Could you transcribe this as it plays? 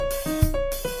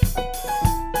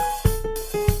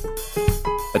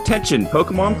Attention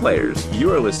Pokemon players, you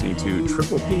are listening to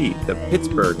Triple P, the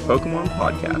Pittsburgh Pokemon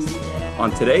podcast. On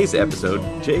today's episode,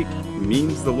 Jake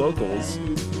memes the locals,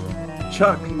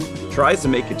 Chuck tries to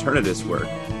make Eternatus work,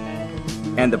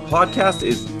 and the podcast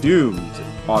is doomed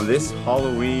on this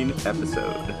Halloween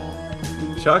episode.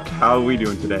 Chuck, how are we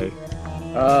doing today?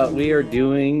 We are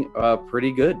doing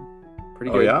pretty good.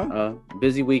 Pretty good. Yeah?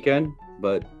 Busy weekend,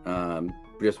 but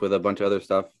just with a bunch of other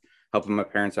stuff, helping my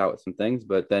parents out with some things.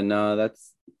 But then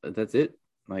that's it.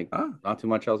 Not too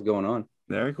much else going on.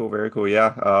 Very cool. Very cool.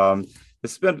 Yeah.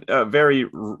 It's been a very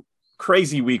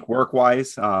crazy week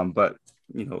work-wise, but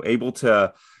able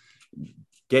to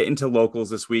get into locals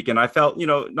this week, and I felt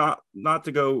not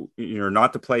to go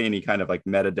not to play any kind of like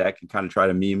meta deck and kind of try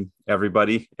to meme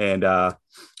everybody, and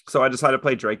so I decided to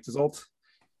play Drake Result.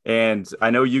 And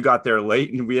I know you got there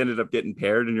late and we ended up getting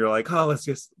paired, and you're like, oh, let's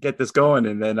just get this going.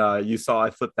 And then you saw I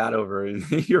flipped that over,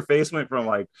 and your face went from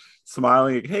like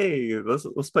smiling, like, hey,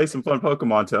 let's play some fun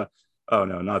Pokemon, to, oh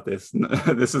no, not this.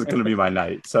 This is going to be my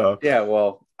night. So yeah,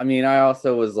 well, I mean, I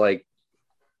also was like,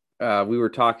 we were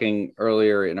talking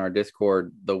earlier in our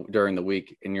Discord during the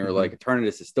week, and you're like,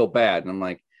 Eternatus is still bad. And I'm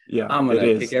like, yeah, I'm going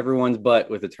to kick everyone's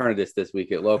butt with Eternatus this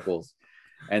week at locals.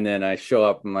 And then I show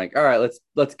up, I'm like, all right,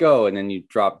 let's go. And then you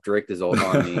drop Drake Result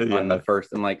on me on the first.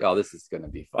 I'm like, oh, this is going to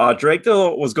be fun. Drake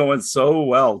Result was going so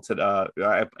well today.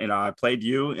 I played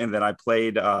you, and then I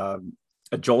played a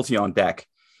Jolteon deck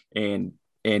and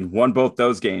won both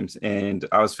those games. And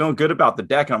I was feeling good about the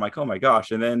deck. And I'm like, oh my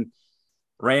gosh. And then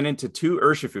ran into two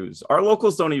Urshifus. Our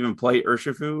locals don't even play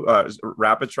Urshifu,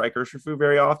 Rapid Strike Urshifu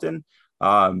very often.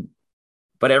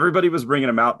 But everybody was bringing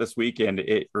them out this week, and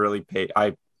it really paid.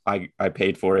 I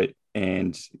paid for it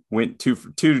and went 2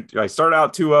 for 2. I started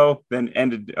out 2-0, then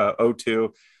ended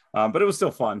 0-2. But it was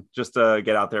still fun just to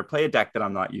get out there, play a deck that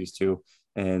I'm not used to,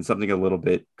 and something a little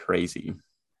bit crazy.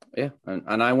 Yeah.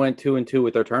 And I went 2-2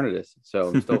 with Eternatus. So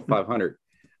I'm still 500.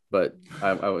 But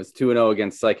I was 2-0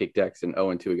 against psychic decks and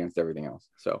 0-2 against everything else.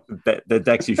 So the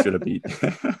decks you should have beat.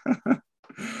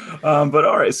 But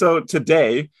all right. So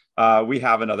today we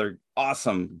have another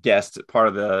awesome guest, part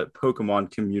of the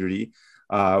Pokemon community.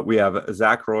 We have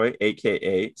Zach Roy,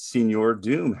 aka Senior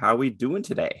Doom. How are we doing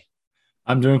today?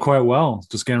 I'm doing quite well.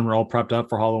 Just getting all prepped up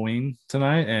for Halloween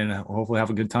tonight, and hopefully have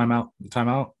a good time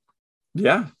out.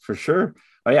 Yeah, for sure.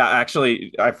 Yeah,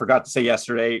 actually, I forgot to say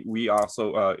yesterday. We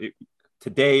also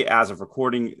today, as of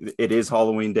recording, it is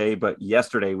Halloween day. But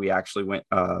yesterday, we actually went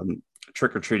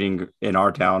trick or treating in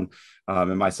our town,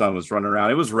 and my son was running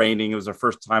around. It was raining. It was our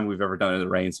first time we've ever done it in the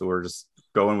rain, so we're just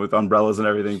going with umbrellas and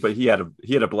everything. But he had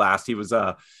a blast. He was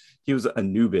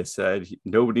Anubis.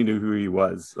 Nobody knew who he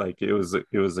was. Like it was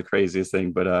the craziest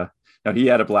thing. But no, he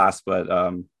had a blast. But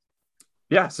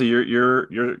yeah. So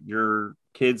your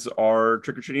kids are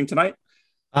trick or treating tonight?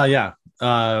 Yeah.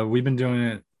 We've been doing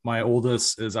it. My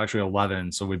oldest is actually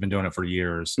 11, so we've been doing it for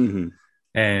years,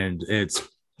 and it's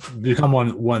become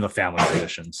one of the family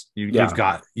traditions. You've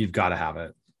got to have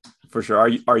it for sure.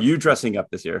 Are you dressing up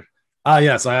this year?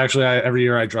 Yes, I every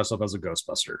year I dress up as a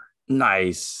Ghostbuster.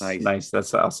 Nice.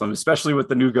 That's awesome, especially with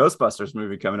the new Ghostbusters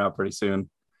movie coming out pretty soon.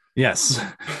 Yes.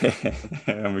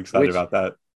 I'm excited about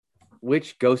that.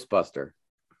 Which Ghostbuster?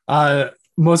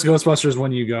 Most Ghostbusters,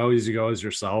 when you go as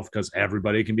yourself, because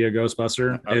everybody can be a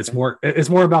Ghostbuster. Okay. It's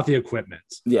more about the equipment.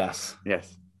 Yes.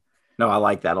 No, I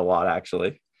like that a lot,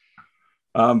 actually.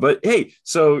 But hey,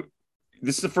 so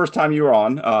this is the first time you were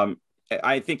on.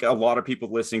 I think a lot of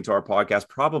people listening to our podcast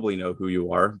probably know who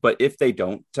you are, but if they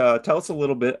don't, tell us a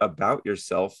little bit about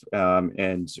yourself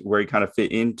and where you kind of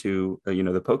fit into, the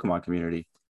Pokemon community.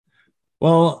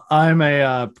 Well, I'm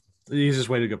the easiest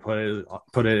way to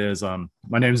put it is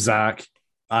my name's Zach.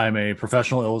 I'm a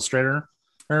professional illustrator,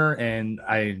 and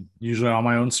I usually on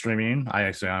my own streaming.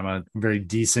 I'm a very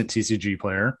decent TCG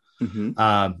player.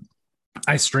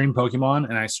 I stream Pokemon,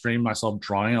 and I stream myself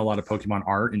drawing a lot of Pokemon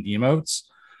art and emotes.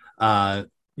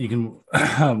 You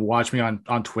can watch me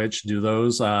on Twitch, do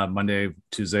those Monday,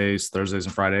 Tuesdays, Thursdays,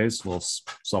 and Fridays. A little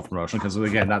self-promotion, because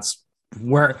again, that's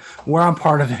where I'm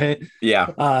part of it.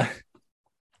 Yeah.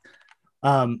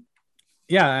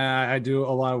 Yeah, I do a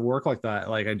lot of work like that.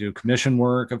 Like I do commission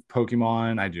work of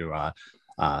Pokemon. I do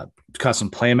custom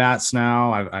playmats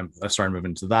now. I started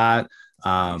moving to that.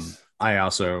 I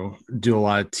also do a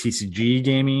lot of TCG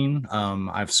gaming.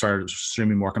 I've started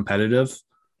streaming more competitive.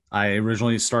 I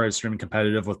originally started streaming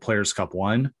competitive with Players Cup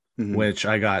 1, which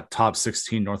I got top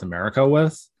 16 North America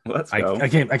with. Let's go. I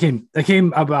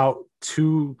came about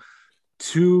two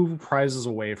prizes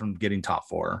away from getting top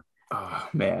 4. Oh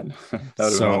man, that would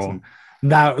have been awesome.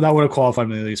 That would have qualified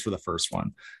me at least for the first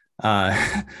one.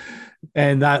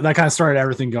 and that kind of started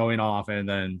everything going off, and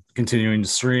then continuing to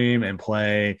stream and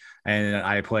play. And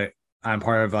I'm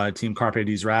part of Team Carpe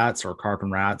D's Rats or Carp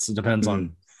and Rats. It depends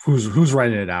on who's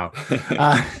writing it out.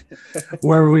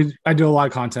 Where I do a lot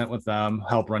of content with them,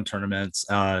 help run tournaments.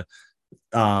 What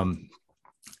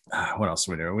else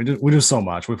do we do? We do so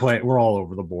much. We're all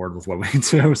over the board with what we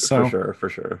do. So for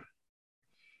sure.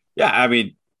 Yeah, I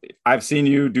mean, I've seen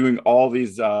you doing all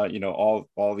these,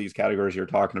 all these categories you're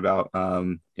talking about,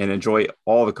 and enjoy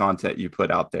all the content you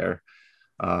put out there.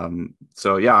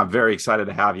 So yeah, I'm very excited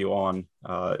to have you on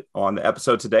the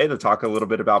episode today to talk a little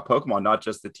bit about Pokemon, not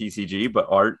just the TCG, but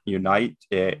Art, Unite,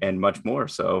 and much more.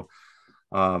 So,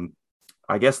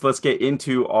 I guess let's get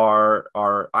into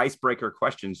our icebreaker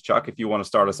questions. Chuck, if you want to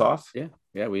start us off.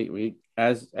 Yeah. We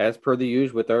as per the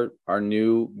usual with our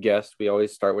new guest, we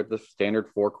always start with the standard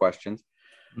 4 questions.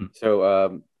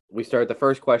 So we start. The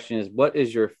first question is, what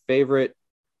is your favorite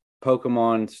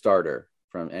Pokemon starter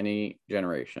from any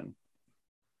generation?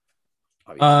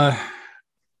 I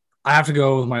have to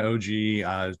go with my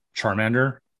OG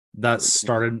Charmander. That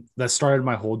started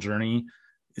my whole journey.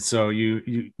 So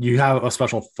you have a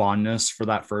special fondness for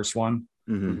that first one.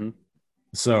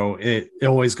 So it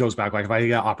always goes back. Like if I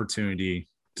get opportunity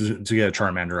to get a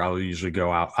Charmander, I will usually go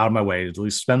out of my way to at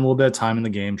least spend a little bit of time in the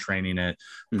game training it,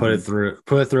 put it through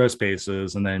its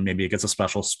paces, and then maybe it gets a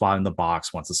special spot in the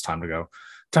box once it's time to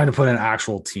put an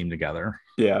actual team together.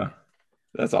 Yeah,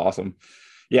 that's awesome.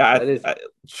 Yeah,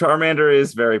 Charmander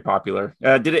is very popular.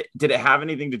 Did it have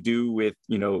anything to do with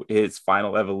his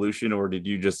final evolution, or did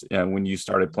you just when you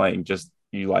started playing, just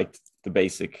you liked the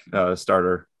basic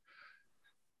starter?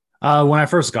 When I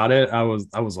first got it, I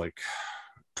was like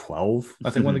 12,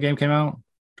 I think, when the game came out,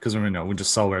 because we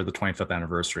just celebrated the 25th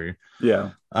anniversary.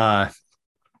 Yeah. I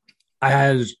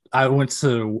went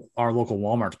to our local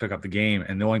Walmart to pick up the game,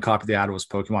 and the only copy they had was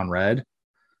Pokemon Red.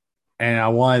 And I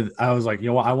was like,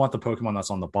 I want the Pokemon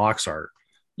that's on the box art.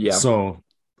 Yeah. So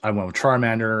I went with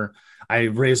Charmander. I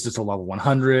raised it to level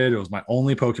 100. It was my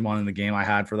only Pokemon in the game I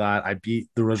had for that. I beat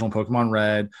the original Pokemon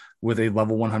Red with a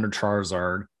level 100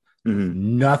 Charizard.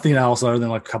 Nothing else other than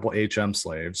like a couple HM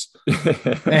slaves.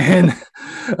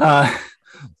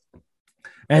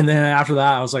 And then after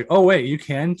that, I was like, oh, wait, you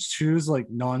can choose like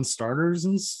non-starters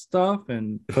and stuff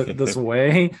and put this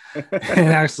away and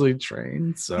actually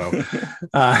train. So,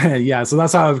 so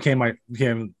that's how it became like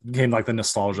the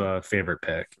nostalgia favorite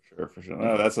pick. For sure.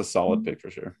 No, that's a solid pick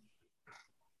for sure.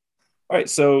 All right.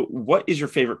 So what is your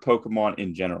favorite Pokemon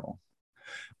in general?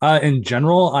 In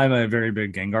general, I'm a very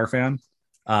big Gengar fan.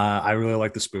 I really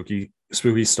like the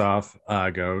spooky stuff,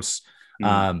 ghosts.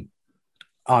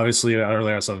 Obviously,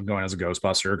 earlier I was going as a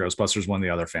Ghostbuster. Ghostbuster is one of the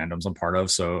other fandoms I'm part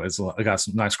of, so it got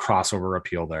some nice crossover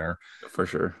appeal there for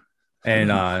sure.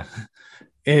 And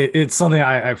it's something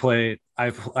I play. I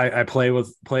play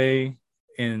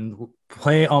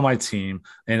on my team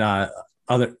and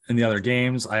in the other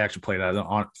games. I actually played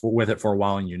with it for a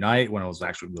while in Unite when it was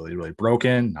actually really, really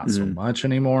broken. Not so much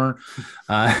anymore.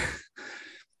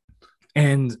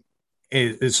 And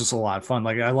it's just a lot of fun.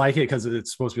 Like I like it because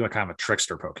it's supposed to be like kind of a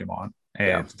trickster Pokemon.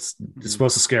 And it's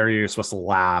supposed to scare you. You're supposed to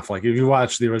laugh. Like if you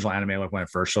watch the original anime, like when it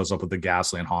first shows up with the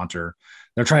Ghastly and Haunter,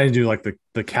 they're trying to do like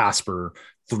the Casper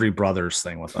Three Brothers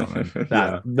thing with them.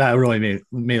 And that really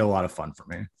made a lot of fun for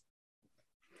me.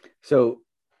 So,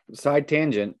 side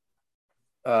tangent,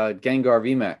 Gengar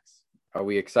VMAX. Are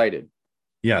we excited?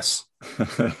 Yes.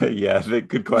 Yeah,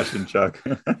 good question, Chuck.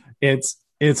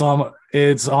 It's on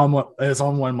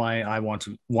one my I want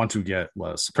to get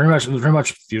list. Pretty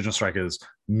much Fusion Strike is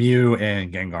Mew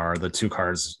and Gengar, the 2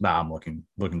 cards that I'm looking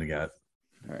to get.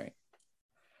 All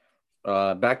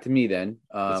right. Back to me then.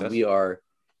 We are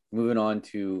moving on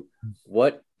to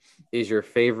what is your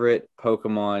favorite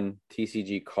Pokemon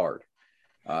TCG card?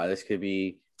 This could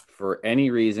be for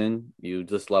any reason. You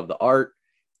just love the art.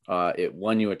 It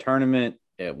won you a tournament.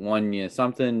 It won you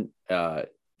something.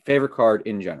 Favorite card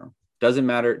in general. Doesn't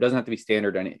matter. It doesn't have to be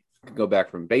standard. It can go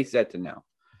back from base set to now.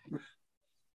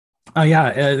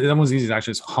 That one's easy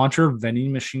actually. It's Haunter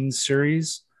Vending Machine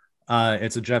series.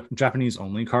 It's a Japanese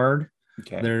only card.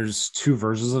 Okay. There's 2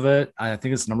 versions of it. I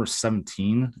think it's number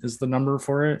 17 is the number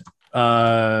for it.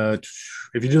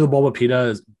 If you do the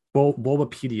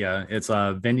Bulbapedia, it's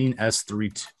a Vending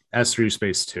S3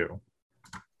 space 2.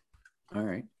 All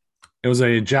right. It was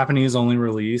a Japanese only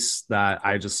release that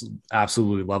I just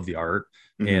absolutely love the art.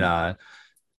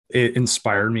 It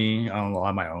inspired me on a lot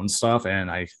of my own stuff,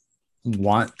 and I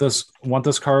want this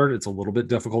card. It's a little bit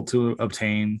difficult to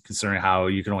obtain considering how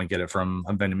you can only get it from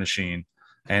a vending machine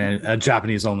and a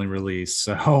Japanese only release.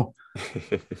 So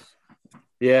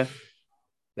yeah,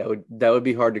 That would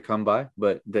be hard to come by,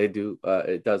 but they do.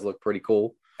 It does look pretty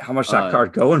cool. How much that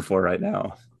card going for right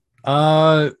now?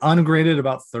 Ungraded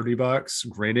about $30.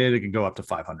 Graded, it can go up to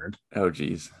 500. Oh,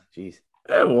 geez.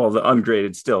 Well, the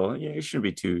ungraded still, it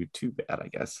shouldn't be too bad, I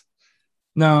guess.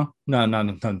 No,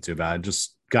 nothing too bad.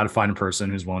 Just got to find a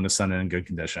person who's willing to send it in good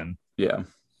condition. Yeah.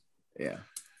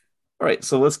 All right,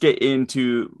 so let's get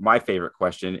into my favorite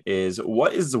question is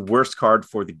what is the worst card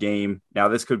for the game? Now,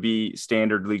 this could be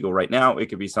standard legal right now. It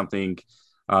could be something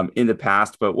in the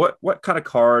past, but what kind of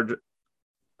card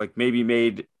like maybe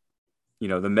made,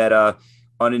 the meta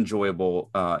unenjoyable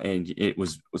and it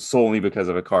was solely because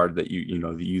of a card that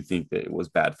you think that it was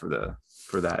bad for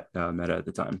that meta at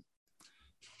the time?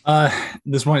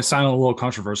 This might sound a little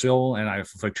controversial and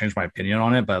I've changed my opinion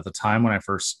on it, but at the time when I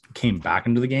first came back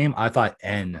into the game, I thought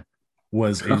N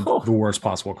was the worst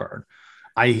possible card.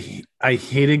 I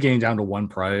hated getting down to one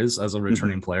prize as a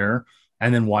returning player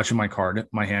and then watching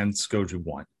my hands go to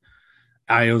one.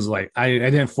 I was like, I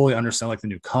didn't fully understand like the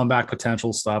new comeback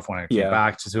potential stuff when I came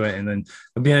back to it. And then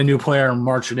being a new player and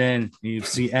march it in, you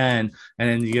see N, and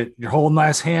then you get your whole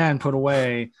nice hand put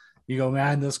away. You go,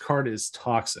 man, this card is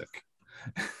toxic.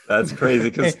 That's crazy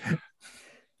because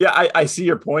yeah, I see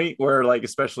your point where like,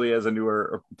 especially as a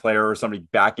newer player or somebody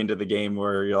back into the game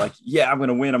where you're like, yeah, I'm going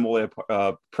to win. I'm only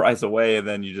a prize away. And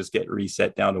then you just get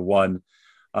reset down to one.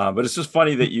 But it's just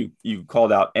funny that you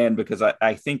called out N because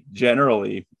I think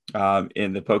generally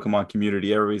in the Pokemon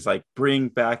community, everybody's like, bring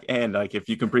back N. Like if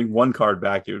you can bring one card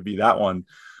back, it would be that one.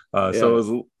 So it was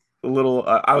a little,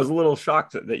 I was a little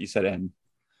shocked that you said N.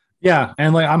 Yeah,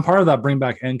 and like I'm part of that bring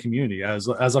back N community as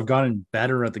I've gotten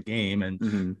better at the game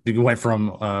and went from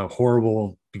a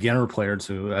horrible beginner player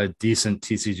to a decent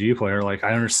TCG player. Like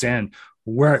I understand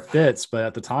where it fits, but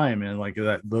at the time and like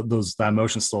that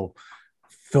emotion still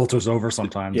filters over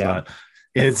sometimes. Yeah,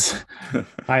 it's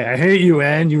I hate you,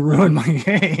 N. You ruined my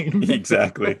game.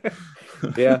 Exactly.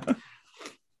 Yeah.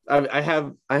 I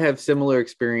have similar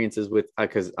experiences with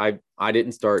because I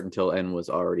didn't start until N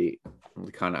was already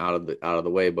kind of out of the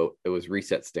way, but it was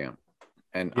Reset Stamp,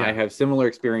 and I have similar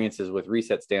experiences with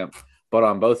Reset Stamp, but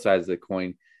on both sides of the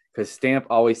coin because Stamp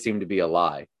always seemed to be a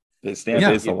lie. The Stamp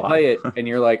is a lie. Play it, and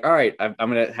you're like, all right, I'm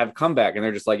gonna have comeback, and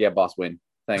they're just like, yeah, boss, win.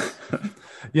 Thanks.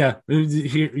 Yeah,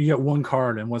 you get one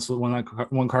card, and what's the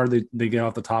one card they get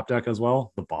off the top deck as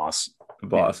well? The boss.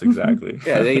 Exactly.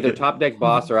 Yeah, they either top deck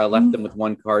boss or I left them with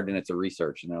one card and it's a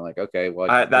research, and they're like, okay, well,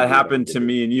 that happened to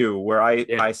me and you where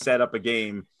I set up a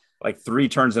game like 3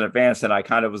 turns in advance, and I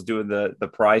kind of was doing the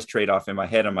prize trade-off in my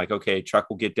head. I'm like, okay, Chuck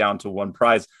will get down to one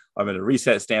prize. I'm going to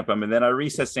reset stamp him, and then I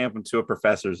reset stamp him to a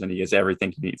professor's, and he gets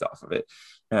everything he needs off of it.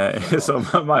 So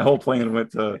my whole plan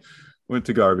went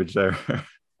to garbage there.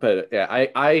 But yeah,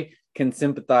 I can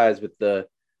sympathize with the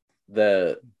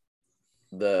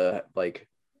like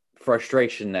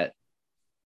frustration that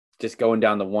just going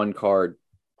down the one card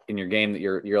in your game that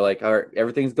you're like, all right,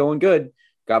 everything's going good,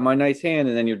 got my nice hand,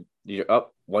 and then you're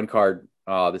up one card.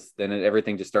 Then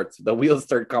everything just the wheels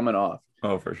start coming off.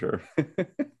 Oh, for sure.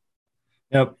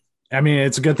 Yep. I mean,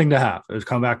 it's a good thing to have. There's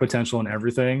comeback potential and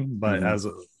everything, but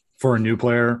for a new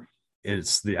player,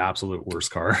 it's the absolute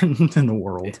worst card in the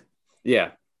world.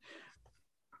 Yeah.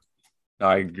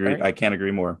 I agree. Right. I can't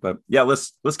agree more. But yeah,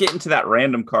 let's get into that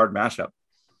random card mashup.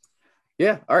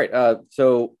 Yeah. All right.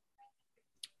 So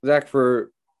Zach,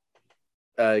 for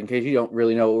in case you don't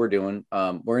really know what we're doing,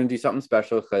 we're gonna do something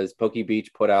special because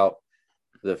PokeBeach put out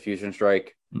the Fusion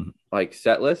Strike like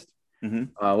set list.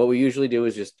 What we usually do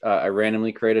is just I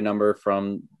randomly create a number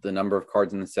from the number of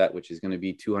cards in the set, which is going to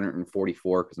be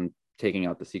 244 because I'm taking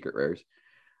out the secret rares.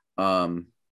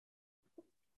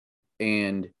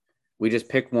 And we just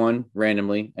pick one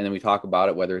randomly, and then we talk about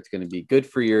it, whether it's going to be good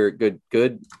for your good,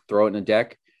 throw it in a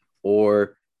deck,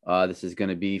 or this is going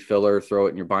to be filler, throw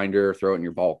it in your binder, throw it in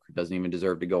your bulk. It doesn't even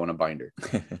deserve to go in a binder.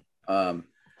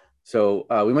 So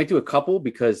we might do a couple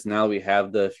because now we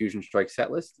have the Fusion Strike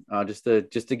set list, just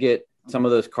to get some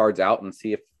of those cards out and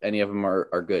see if any of them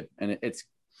are good. And it's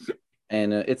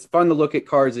fun to look at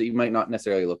cards that you might not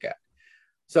necessarily look at.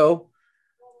 So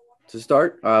to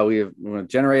start, we're going to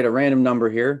generate a random number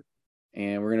here,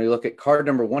 and we're going to look at card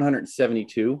number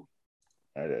 172.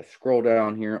 I had to scroll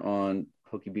down here on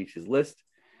PokeBeach's list.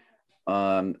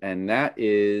 And that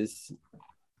is,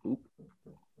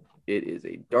 it is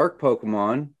a dark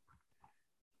Pokemon.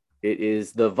 It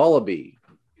is the Vullaby.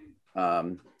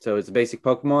 So it's a basic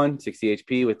Pokemon, 60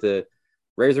 HP with the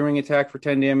Razor Wing attack for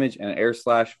 10 damage and an Air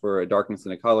Slash for a darkness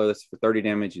and a colorless for 30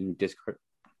 damage, and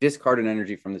discard an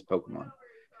energy from this Pokemon.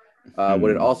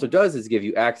 What it also does is give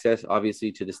you access,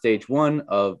 obviously, to the stage 1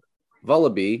 of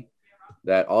Vullaby,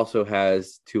 that also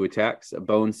has 2 attacks, a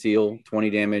Bone Seal, 20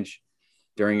 damage.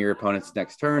 During your opponent's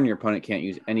next turn, your opponent can't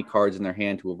use any cards in their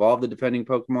hand to evolve the defending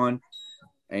Pokemon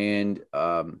and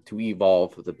to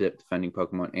evolve the defending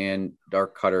Pokemon, and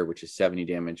Dark Cutter, which is 70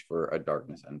 damage for a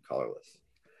Darkness and Colorless.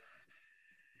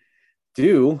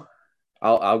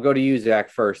 I'll go to you, Zach,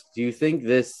 first. Do you think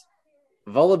this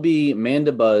Vullaby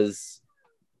Mandibuzz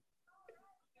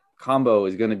combo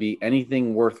is going to be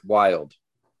anything worthwhile?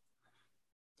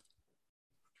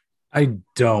 I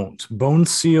don't. Bone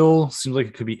Seal seems like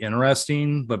it could be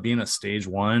interesting, but being a stage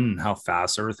 1 and how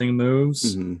fast everything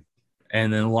moves, and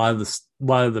then a lot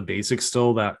of the basics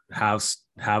still that have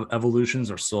evolutions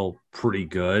are still pretty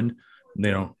good.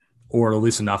 They don't, or at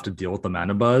least enough to deal with the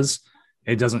Mandibuzz.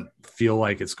 It doesn't feel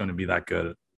like it's going to be that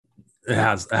good. It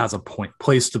has a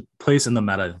place in the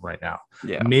meta right now.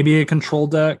 Yeah, maybe a control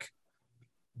deck,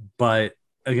 but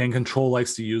again, control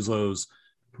likes to use those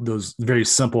very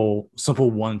simple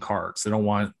 1 cards. They don't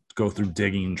want to go through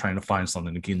digging trying to find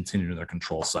something to continue their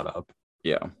control setup.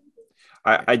 Yeah,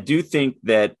 I do think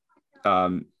that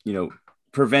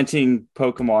preventing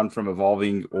Pokemon from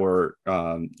evolving or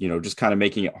just kind of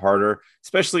making it harder,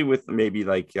 especially with maybe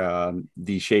like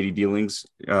the shady dealings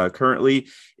currently,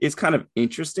 is kind of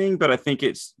interesting. But I think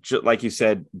it's just like you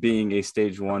said, being a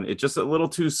stage 1, it's just a little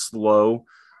too slow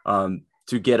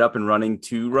to get up and running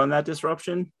to run that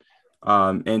disruption.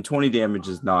 And 20 damage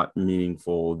is not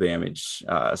meaningful damage.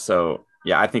 So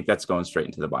yeah, I think that's going straight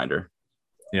into the binder.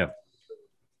 Yeah.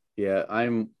 Yeah, I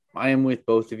am with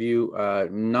both of you.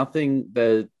 Nothing,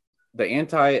 the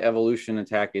anti-evolution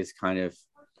attack is kind of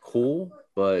cool,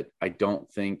 but I don't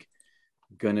think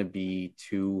gonna be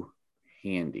too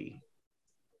handy.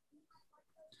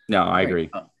 No, I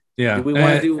agree. Yeah. Do we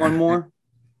want to do one more?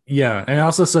 Yeah, and it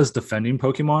also says defending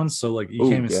Pokemon, so like you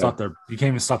can't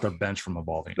even stop their bench from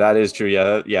evolving. That is true.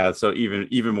 Yeah. So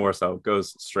even more so, it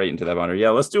goes straight into that binder.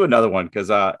 Yeah, let's do another one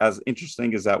because as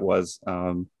interesting as that was,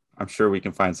 I'm sure we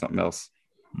can find something else.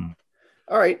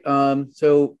 All right.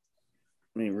 So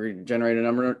let me regenerate a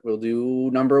number. We'll do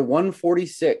number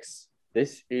 146.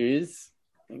 This is,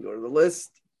 let me go to the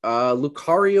list.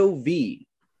 Lucario V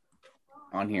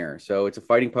on here. So it's a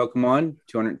fighting Pokemon,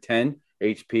 210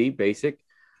 HP, basic.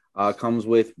 Comes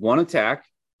with 1 attack,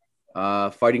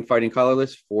 fighting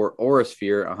colorless for Aura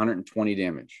Sphere, 120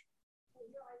 damage.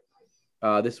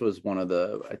 This was one of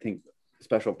the, I think,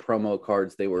 special promo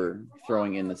cards they were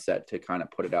throwing in the set to kind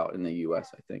of put it out in the US,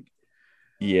 I think.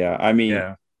 Yeah, I mean,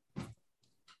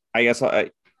 I guess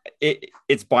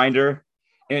it's binder,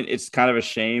 and it's kind of a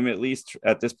shame, at least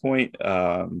at this point,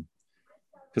 because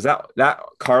that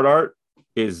card art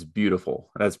is beautiful.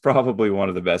 That's probably one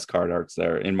of the best card arts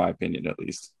there, in my opinion, at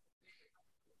least.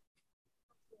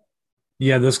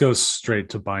 Yeah, this goes straight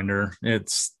to binder.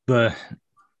 It's one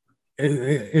of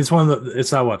the,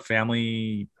 it's that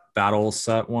family battle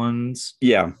set ones.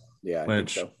 Yeah, I think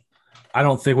so. I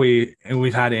don't think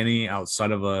we've had any outside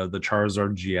of the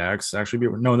Charizard GX actually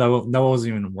that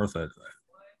wasn't even worth it.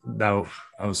 That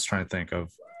I was trying to think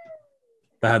of.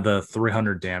 That had the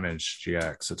 300 damage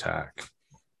GX attack.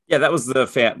 Yeah, that was the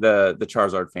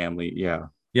Charizard family. Yeah,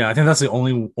 I think that's the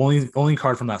only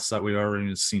card from that set we've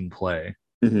already seen play.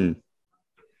 Mm-hmm.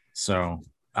 So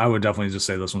I would definitely just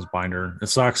say this one's binder. It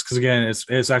sucks because again,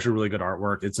 it's actually really good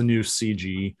artwork. It's a new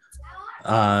CG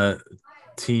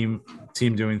team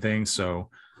doing things, so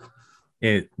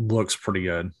it looks pretty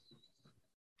good.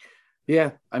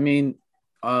 Yeah, I mean,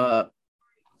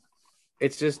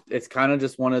 it's kind of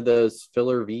just one of those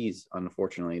filler Vs,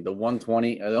 unfortunately. The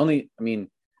 120,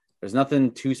 there's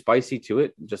nothing too spicy to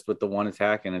it, just with the 1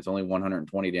 attack, and it's only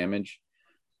 120 damage.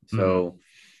 So,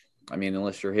 I mean,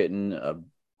 unless you're hitting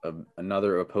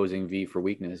another opposing V for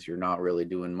weakness, you're not really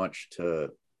doing much to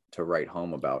write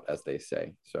home about, as they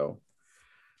say. So,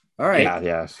 all right.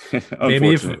 Yeah.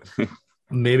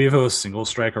 maybe if it was single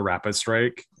strike or rapid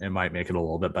strike, it might make it a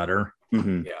little bit better.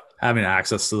 Mm-hmm. Yeah. Having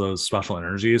access to those special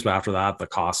energies, but after that, the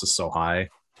cost is so high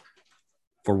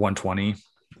for 120.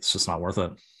 It's just not worth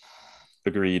it.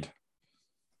 Agreed.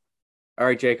 All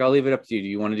right, Jake, I'll leave it up to you. Do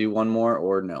you want to do one more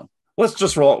or no? Let's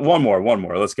just roll one more.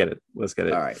 Let's get it.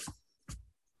 All right.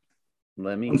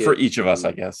 Let me for each of us,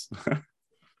 I guess.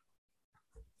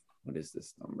 What is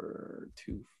this number?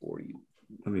 240.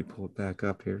 Let me pull it back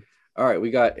up here. All right,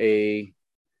 we got a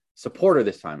supporter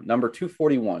this time. Number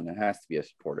 241. That has to be a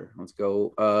supporter. Let's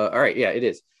go. All right, yeah, it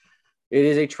is. It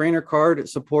is a trainer card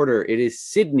supporter. It is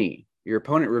Sydney. Your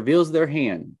opponent reveals their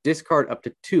hand. Discard up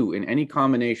to 2 in any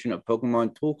combination of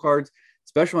Pokemon tool cards,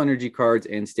 special energy cards,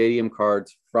 and stadium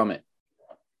cards from it.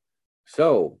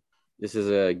 So this is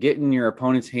a get in your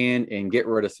opponent's hand and get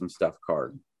rid of some stuff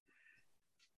card.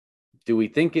 do we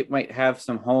think it might have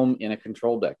some home in a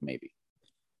control deck? Maybe.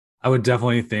 I would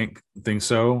definitely think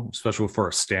so, especially for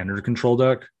a standard control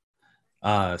deck.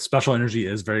 Special energy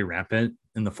is very rampant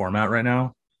in the format right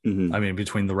now. Mm-hmm. I mean,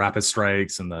 between the rapid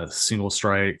strikes and the single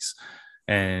strikes,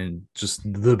 and just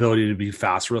the ability to be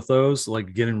faster with those,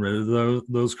 like getting rid of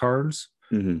those cards,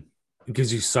 it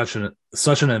gives you such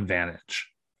an advantage.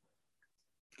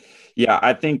 Yeah,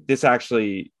 I think this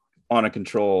actually on a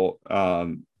control,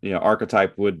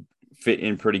 archetype would fit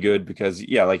in pretty good because,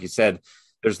 yeah, like you said,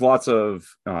 there's lots of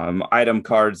item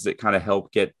cards that kind of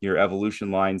help get your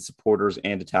evolution line supporters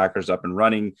and attackers up and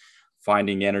running,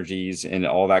 finding energies and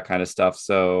all that kind of stuff.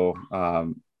 So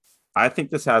I think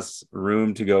this has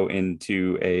room to go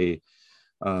into a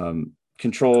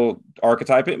control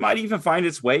archetype. It might even find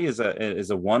its way as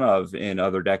a one of in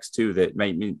other decks too, that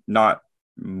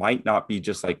might not be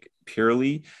just like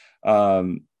purely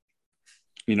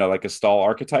like a stall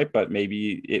archetype, but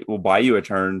maybe it will buy you a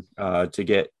turn to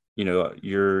get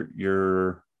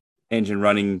your engine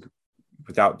running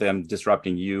without them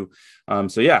disrupting you.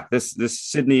 So yeah, this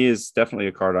Sydney is definitely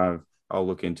a card I'll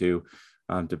look into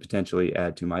to potentially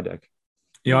add to my deck.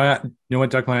 You know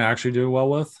what deck might actually do well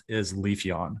with is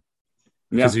Leafeon.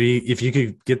 Because if you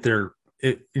could get you're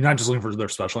not just looking for their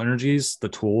special energies, the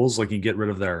tools, like you get rid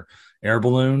of their air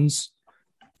balloons,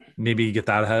 maybe you get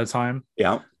that ahead of time.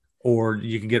 Yeah. Or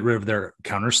you can get rid of their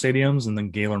counter stadiums and then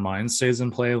Galar Mines stays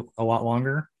in play a lot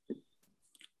longer.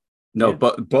 No,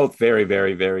 but both very,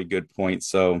 very, very good points.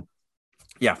 So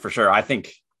yeah, for sure. I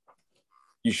think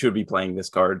you should be playing this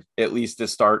card at least to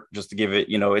start, just to give it,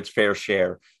 its fair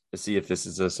share, to see if this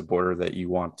is a supporter that you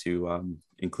want to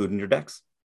include in your decks.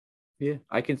 Yeah,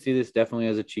 I can see this definitely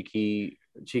as a cheeky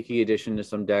addition to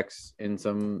some decks, and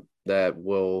some that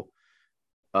will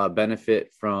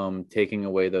benefit from taking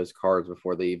away those cards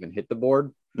before they even hit the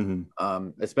board. Mm-hmm.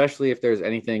 Especially if there's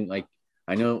anything like,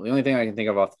 I know the only thing I can think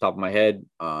of off the top of my head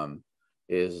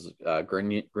is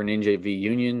Greninja V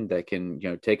Union that can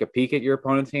take a peek at your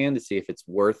opponent's hand to see if it's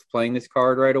worth playing this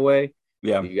card right away.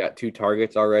 Yeah, you got 2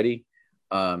 targets already.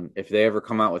 If they ever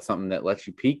come out with something that lets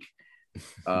you peek,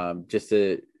 just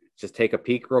take a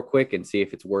peek real quick and see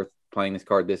if it's worth playing this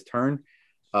card this turn.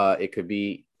 It could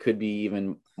be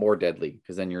even more deadly,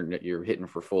 because then you're hitting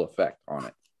for full effect on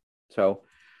it. So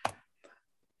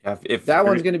if that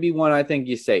one's going to be one I think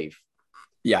you save.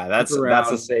 Yeah, that's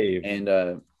a save,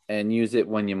 and use it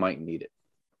when you might need it.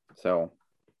 So,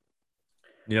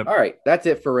 yep. All right, that's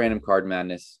it for Random Card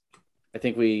Madness. I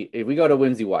think we go to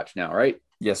Whimsy Watch now, right?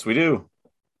 Yes, we do.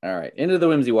 All right, into the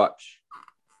Whimsy Watch.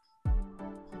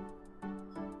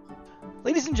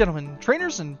 Ladies and gentlemen,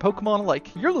 trainers and Pokemon alike,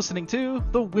 you're listening to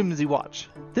the Whimsy Watch.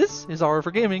 This is R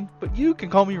for Gaming, but you can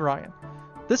call me Ryan.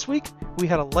 This week, we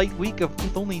had a light week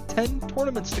with only 10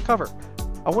 tournaments to cover.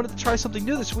 I wanted to try something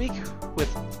new this week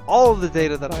with all of the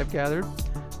data that I've gathered,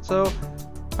 so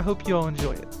I hope you all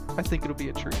enjoy it. I think it'll be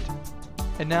a treat.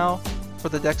 And now, for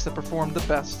the decks that performed the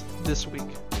best this week.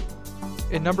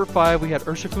 In number 5, we had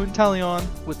Urshifu and Talion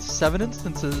with 7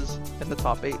 instances in the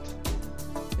top 8.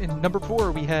 In number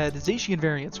 4, we had Zacian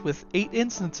variants with 8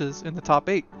 instances in the top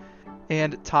 8.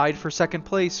 And tied for second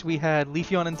place, we had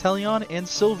Leafeon and Talion and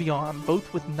Sylveon,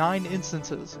 both with 9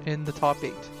 instances in the top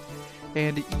 8.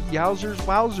 And Yowzers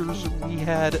Wowzers, we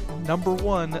had number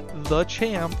 1, the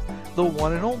champ, the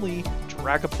one and only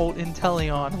Dragapult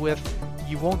Inteleon with,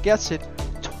 you won't guess it,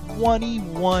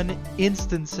 21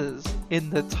 instances in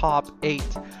the top 8,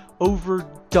 over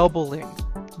doubling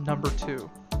number 2.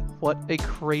 What a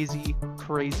crazy,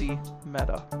 crazy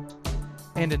meta.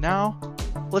 And now,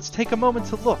 let's take a moment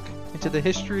to look into the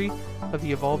history of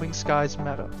the Evolving Skies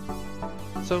meta.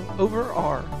 So over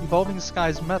our Evolving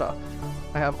Skies meta,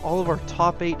 I have all of our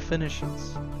top 8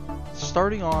 finishes.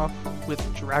 Starting off with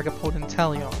Dragapult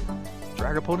Inteleon.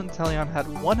 Dragapult Inteleon had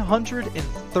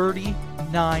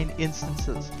 139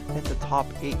 instances in the top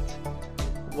 8.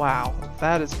 Wow,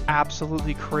 that is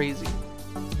absolutely crazy.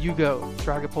 You go,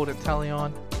 Dragapult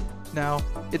Inteleon. Now,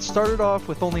 it started off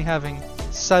with only having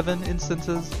 7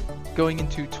 instances, going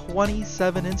into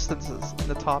 27 instances in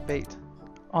the top 8.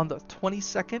 On the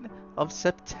 22nd of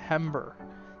September,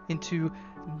 into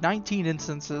 19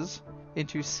 instances,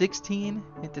 into 16,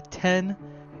 into 10,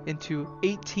 into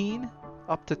 18,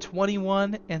 up to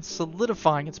 21, and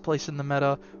solidifying its place in the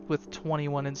meta with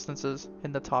 21 instances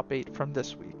in the top 8 from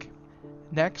this week.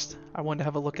 Next, I wanted to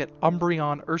have a look at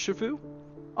Umbreon Urshifu.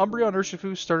 Umbreon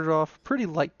Urshifu started off pretty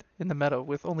light in the meta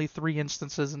with only 3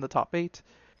 instances in the top 8,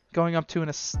 going up to an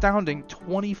astounding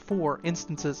 24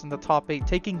 instances in the top 8,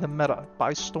 taking the meta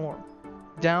by storm.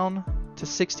 Down to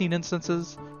 16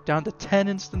 instances, down to 10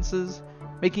 instances,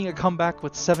 making a comeback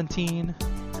with 17,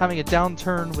 having a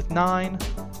downturn with 9,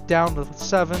 down with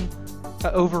 7,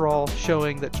 overall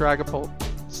showing that Dragapult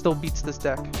still beats this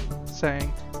deck,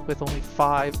 saying with only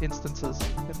 5 instances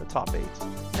in the top 8.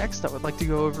 Next, I would like to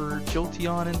go over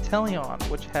Jolteon Inteleon,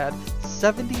 which had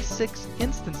 76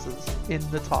 instances in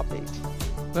the top 8.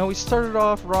 Well, we started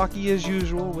off rocky as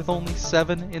usual with only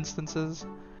 7 instances,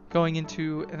 going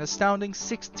into an astounding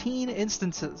 16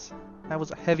 instances. That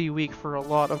was a heavy week for a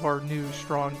lot of our new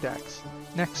strong decks.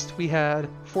 Next, we had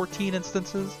 14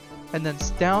 instances, and then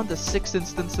down to 6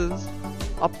 instances,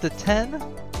 up to 10,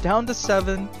 down to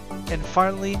 7, and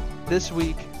finally, this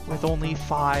week, with only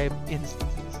 5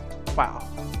 instances. Wow,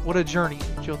 what a journey,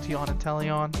 Jolteon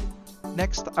Inteleon.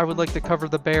 Next, I would like to cover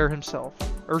the bear himself,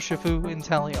 Urshifu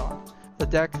Inteleon, the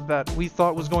deck that we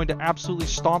thought was going to absolutely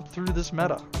stomp through this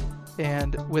meta.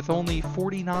 And with only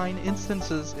 49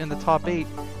 instances in the top 8,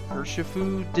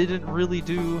 Urshifu didn't really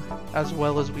do as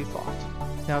well as we thought.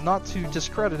 Now, not to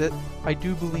discredit it, I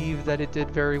do believe that it did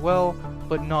very well,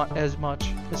 but not as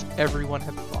much as everyone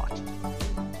had thought.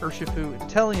 Urshifu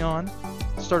Inteleon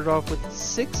started off with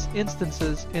 6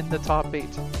 instances in the top 8.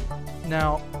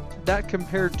 Now, that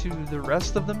compared to the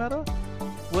rest of the meta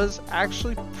was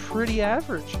actually pretty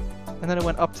average. And then it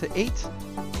went up to 8,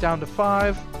 down to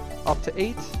 5, up to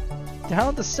 8,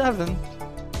 down to 7,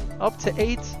 up to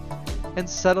 8, and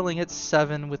settling at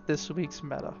 7 with this week's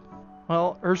meta.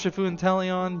 Well, Urshifu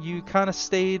Inteleon, you kind of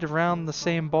stayed around the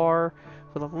same bar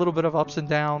with a little bit of ups and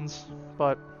downs,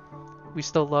 but we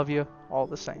still love you all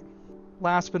the same.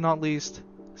 Last but not least,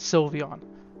 Sylveon,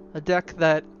 a deck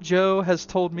that Joe has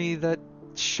told me that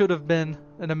should have been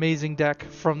an amazing deck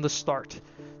from the start.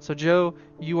 So Joe,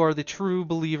 you are the true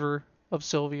believer of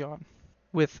Sylveon.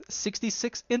 With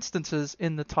 66 instances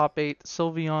in the top 8,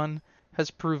 Sylveon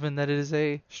has proven that it is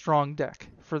a strong deck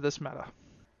for this meta.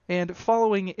 And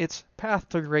following its path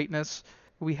to greatness,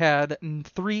 we had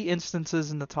 3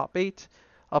 instances in the top 8,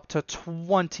 up to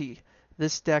 20.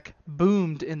 This deck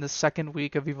boomed in the second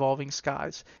week of Evolving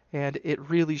Skies, and it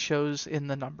really shows in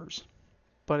the numbers.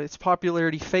 But its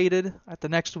popularity faded at the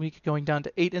next week, going down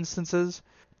to 8 instances,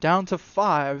 down to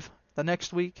 5 the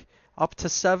next week, up to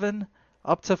 7,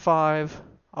 up to 5,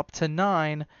 up to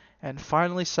 9, and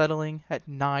finally settling at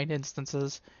 9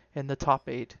 instances in the top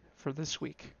 8 for this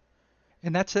week.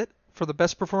 And that's it for the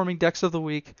best performing decks of the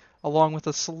week, along with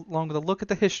a look at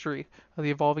the history of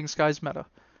the Evolving Skies meta.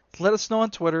 Let us know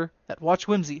on Twitter at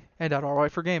WatchWhimsy and at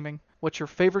RY4Gaming what your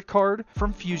favorite card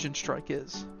from Fusion Strike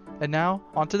is. And now,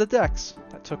 onto the decks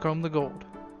that took home the gold.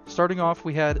 Starting off,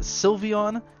 we had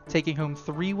Sylveon taking home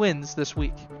 3 wins this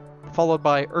week, followed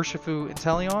by Urshifu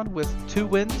Inteleon with 2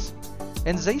 wins,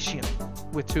 and Zacian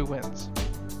with 2 wins.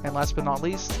 And last but not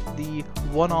least, the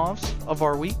one-offs of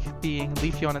our week being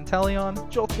Leafeon Inteleon,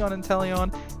 Jolteon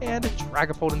Inteleon, and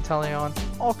Dragapult Inteleon,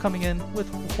 all coming in with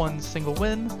 1 single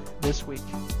win this week.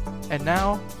 And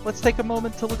now, let's take a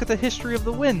moment to look at the history of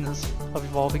the wins of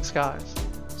Evolving Skies.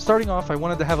 Starting off, I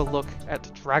wanted to have a look at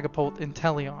Dragapult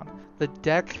Inteleon, the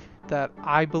deck that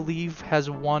I believe has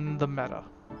won the meta.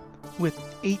 With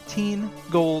 18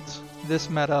 golds this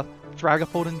meta,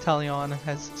 Dragapult Inteleon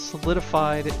has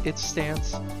solidified its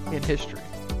stance in history.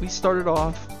 We started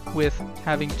off with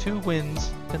having 2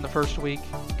 wins in the first week,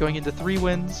 going into 3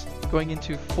 wins, going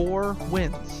into 4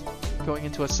 wins, going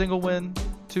into a single win,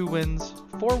 2 wins,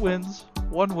 4 wins,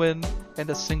 1 win, and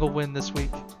a single win this week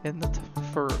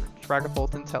for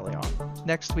Dragapult Inteleon.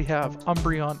 Next we have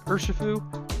Umbreon Urshifu,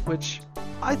 which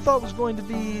I thought was going to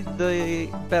be the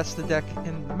best deck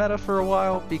in the meta for a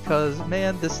while because,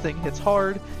 man, this thing hits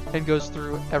hard and goes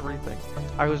through everything.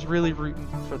 I was really rooting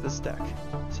for this deck.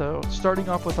 So, starting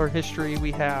off with our history,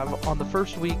 we have, on the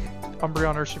first week,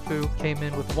 Umbreon Urshifu came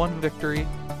in with 1 victory,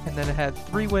 and then it had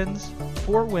 3 wins,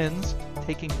 4 wins,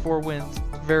 taking 4 wins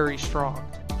very strong.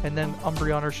 And then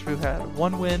Umbreon Urshifu had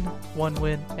 1 win, 1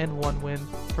 win, and 1 win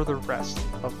for the rest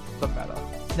of the meta.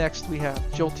 Next, we have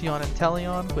Jolteon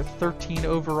Inteleon with 13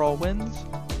 overall wins,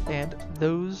 and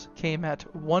those came at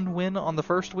 1 win on the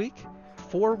first week,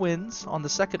 4 wins on the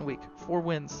second week. 4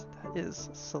 wins. That is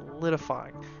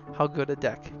solidifying how good a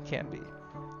deck can be.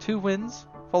 2 wins,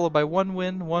 followed by 1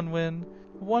 win, 1 win,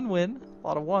 1 win, a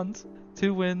lot of ones,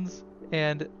 2 wins,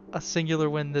 and a singular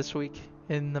win this week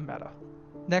in the meta.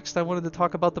 Next, I wanted to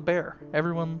talk about the bear.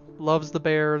 Everyone loves the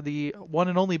bear, the one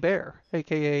and only bear,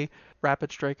 aka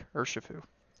Rapid Strike Urshifu.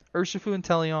 Urshifu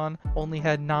Inteleon only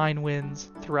had 9 wins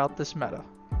throughout this meta.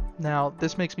 Now,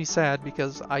 this makes me sad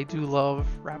because I do love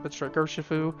Rapid Strike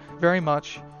Urshifu very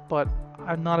much, but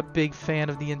I'm not a big fan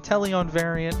of the Inteleon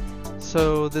variant,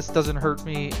 so this doesn't hurt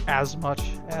me as much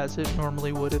as it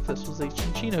normally would if this was a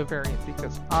Cinccino variant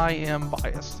because I am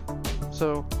biased.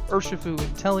 So Urshifu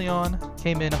Inteleon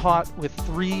came in hot with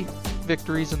 3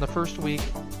 victories in the first week,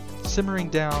 simmering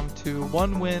down to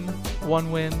 1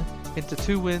 win into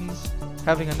 2 wins,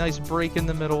 having a nice break in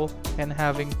the middle, and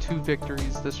having 2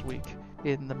 victories this week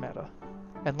in the meta.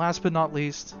 And last but not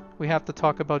least, we have to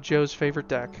talk about Joe's favorite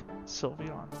deck,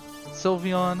 Sylveon.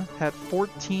 Sylveon had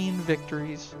 14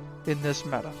 victories in this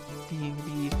meta, being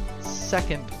the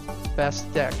 2nd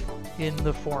best deck in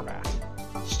the format.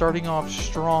 Starting off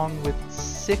strong with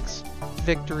 6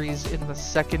 victories in the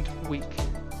 2nd week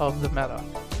of the meta.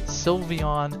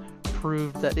 Sylveon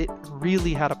proved that it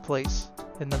really had a place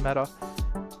in the meta,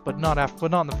 but not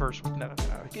in the first week. No.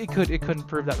 It couldn't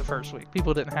prove that the first week.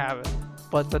 People didn't have it.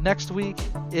 But the next week,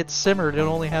 it simmered. It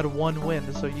only had 1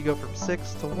 win. So you go from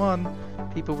 6 to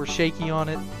 1. People were shaky on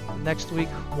it. Next week,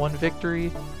 1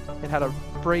 victory. It had a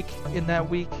break in that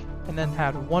week, and then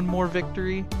had 1 more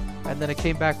victory. And then it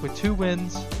came back with 2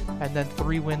 wins, and then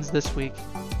 3 wins this week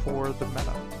for the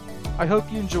meta. I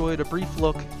hope you enjoyed a brief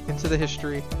look into the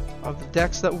history of the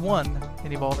decks that won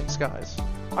in Evolving Skies.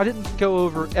 I didn't go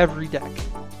over every deck,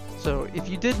 so if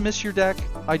you did miss your deck,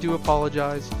 I do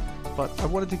apologize, but I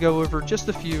wanted to go over just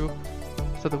a few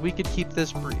so that we could keep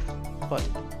this brief. But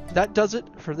that does it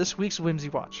for this week's Whimsy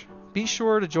Watch. Be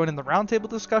sure to join in the roundtable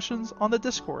discussions on the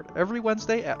Discord every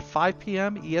Wednesday at 5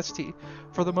 p.m. EST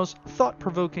for the most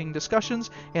thought-provoking discussions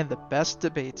and the best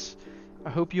debates. I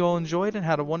hope you all enjoyed and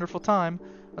had a wonderful time.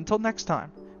 Until next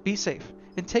time, be safe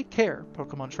and take care,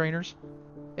 Pokemon trainers.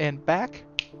 And back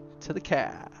to the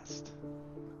cast.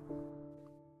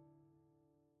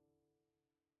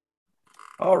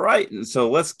 All right, so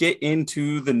let's get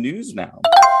into the news now.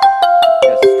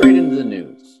 Yeah, straight into the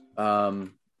news.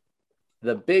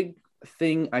 The big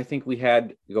thing I think we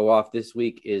had go off this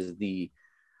week is the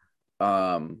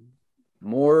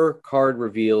more card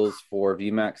reveals for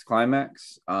VMAX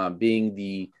Climax, being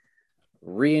the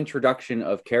reintroduction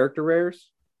of character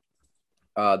rares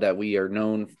that we are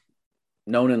known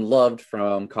and loved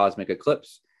from Cosmic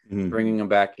Eclipse, bringing them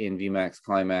back in VMAX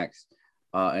Climax,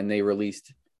 and they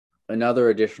released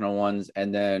another additional ones,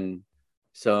 and then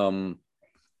some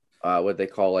what they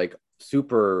call like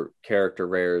super character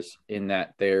rares, in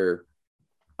that they're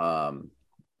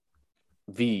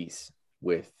V's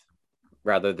with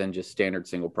rather than just standard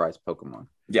single prize Pokemon.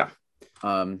 Yeah.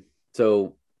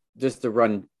 So just to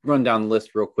run down the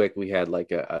list real quick, we had like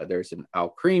there's an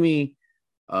Alcremie,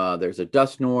 there's a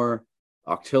Dusknoir,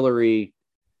 Octillery,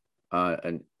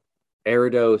 an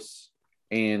Ariados,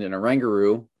 and an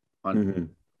Oranguru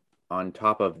on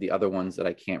top of the other ones that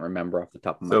I can't remember off the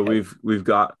top of my head. So we've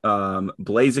got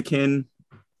Blaziken,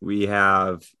 we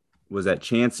have, was that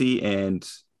Chansey, and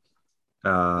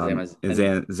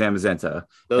Zamazenta.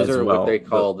 Those are what they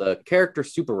call the character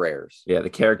super rares. Yeah,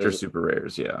 the character super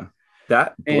rares. Yeah,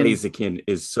 that Blaziken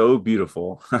is so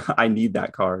beautiful. I need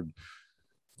that card.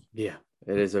 Yeah,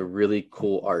 it is a really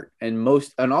cool art, and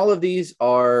all of these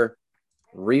are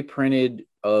reprinted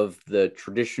of the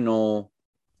traditional.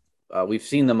 We've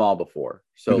seen them all before.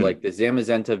 So like the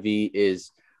Zamazenta V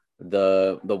is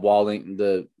the walling,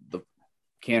 the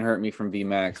Can't Hurt Me from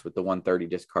VMAX with the 130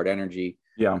 discard energy.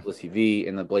 Yeah. Blissey V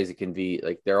and the Blaziken V,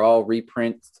 like they're all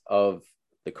reprints of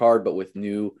the card, but with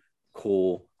new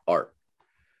cool art.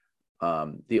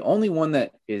 The only one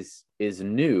that is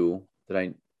new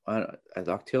that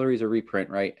Octillery is a reprint,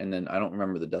 right? And then I don't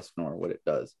remember the Dusknoir, what it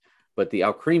does, but the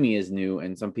Alcremie is new,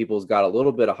 and some people's got a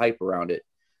little bit of hype around it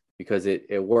because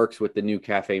it works with the new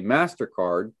Cafe Master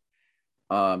card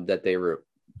that they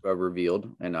revealed.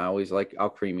 And I always like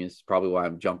Alcremie. Is probably why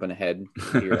I'm jumping ahead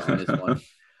here on this one.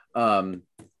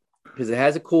 Because it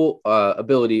has a cool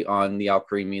ability on the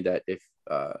Alcremie that if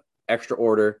extra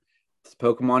order, this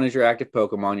Pokemon is your active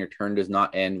Pokemon, your turn does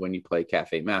not end when you play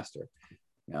Cafe Master.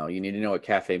 Now, you need to know what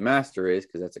Cafe Master is,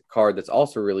 because that's a card that's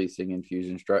also releasing in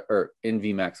in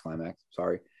VMAX Climax.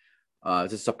 Sorry.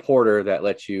 It's a supporter that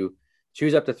lets you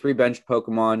choose up to 3 benched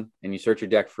Pokemon, and you search your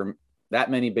deck for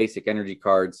that many basic energy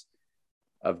cards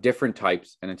of different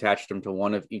types and attach them to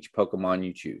one of each Pokemon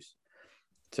you choose.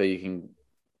 So you can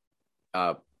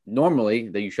normally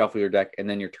you shuffle your deck and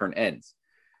then your turn ends.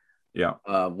 Yeah.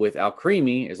 With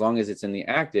Alcremie, as long as it's in the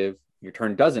active, your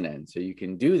turn doesn't end. So you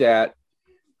can do that,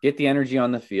 get the energy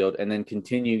on the field, and then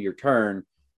continue your turn,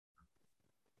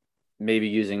 maybe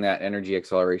using that energy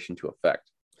acceleration to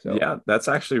effect. So yeah, that's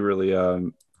actually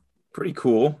really pretty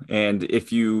cool. And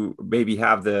if you maybe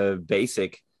have the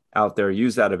basic out there,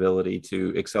 use that ability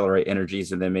to accelerate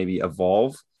energies and then maybe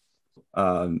evolve,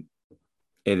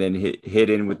 and then hit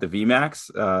in with the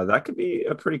VMAX, that could be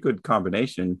a pretty good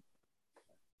combination.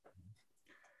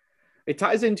 It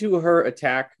ties into her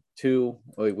attack too,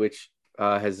 which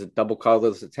has a double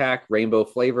colorless attack, rainbow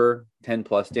flavor, 10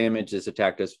 plus damage. This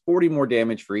attack does 40 more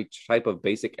damage for each type of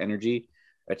basic energy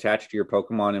attached to your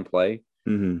Pokemon in play.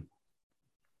 Mm-hmm.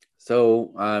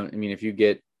 So, if you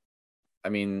get,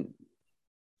 you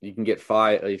can get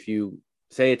 5. If you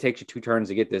say it takes you 2 turns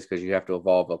to get this because you have to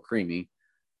evolve Alcremie,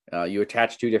 you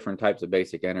attach 2 different types of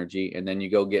basic energy, and then you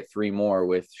go get 3 more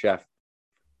with Chef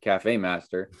Cafe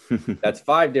Master. That's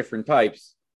 5 different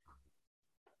types,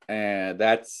 and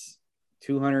that's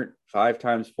 205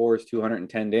 times 4 is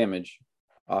 210 damage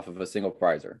off of a single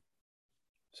prizer.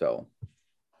 So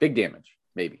big damage,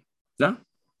 maybe. Yeah,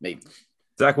 maybe.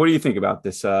 Zach, what do you think about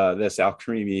this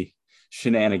Alcremie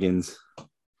shenanigans?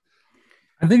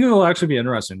 I think it will actually be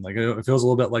interesting. Like, it feels a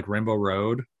little bit like Rainbow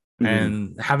Road,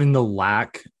 and having the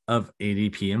lack of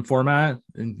ADP in format,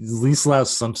 and at least allows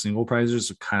some single prizers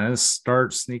to kind of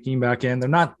start sneaking back in. They're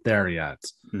not there yet.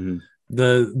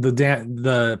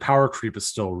 The power creep is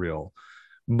still real,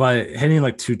 but hitting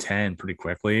like 210 pretty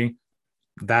quickly,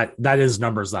 that is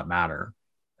numbers that matter.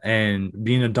 And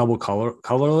being a double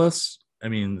colorless,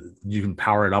 you can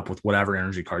power it up with whatever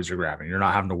energy cards you're grabbing. You're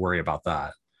not having to worry about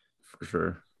that. For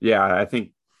sure. Yeah, I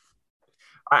think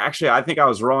I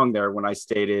was wrong there when I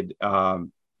stated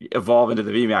evolve into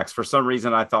the VMAX. For some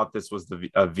reason, I thought this was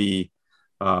a V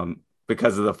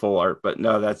because of the full art, but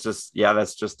no, that's just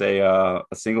a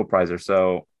single prizer.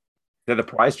 So the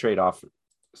prize trade-off,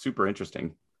 super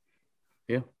interesting.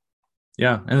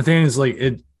 Yeah. And the thing is, like,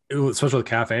 especially with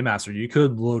Cafe Master, you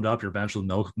could load up your bench with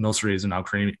Milceries and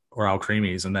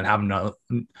Alcremies and then have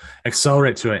them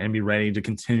accelerate to it and be ready to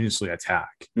continuously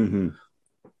attack.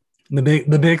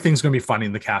 The big thing's going to be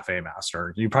finding the Cafe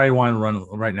Master. You probably want to run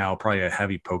right now probably a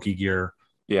heavy Pokegear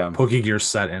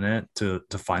set in it to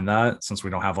find that, since we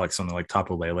don't have like something like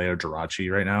Tapu Lele or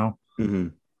Jirachi right now,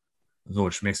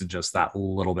 which makes it just that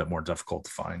little bit more difficult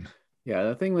to find. Yeah,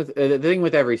 the thing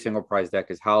with every single prize deck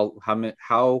is how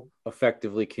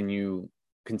effectively can you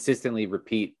consistently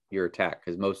repeat your attack,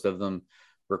 because most of them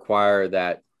require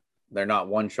that they're not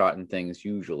one-shotting things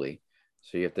usually.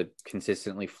 So you have to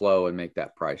consistently flow and make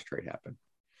that prize trade happen.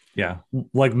 Yeah,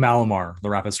 like Malamar,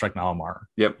 the Rapid Strike Malamar.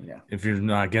 Yep. Yeah. If you're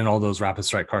not getting all those Rapid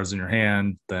Strike cards in your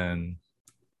hand, then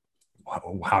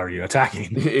how are you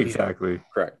attacking? Exactly.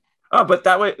 Correct. But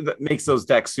that makes those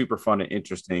decks super fun and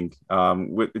interesting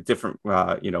with different,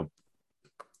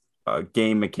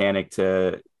 game mechanic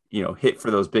to, hit for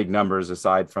those big numbers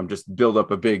aside from just build up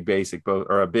a big basic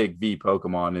or a big V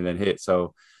Pokemon and then hit.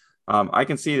 So I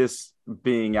can see this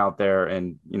being out there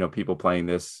and, people playing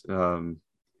this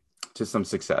to some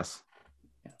success.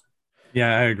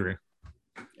 Yeah, I agree.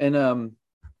 And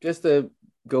just to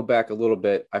go back a little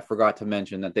bit, I forgot to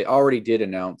mention that they already did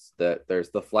announce that there's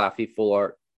the Flaffy full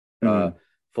art, the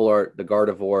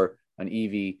Gardevoir, an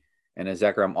Eevee, and a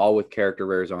Zekrom, all with character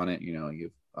rares on it.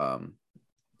 You've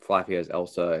Flaffy has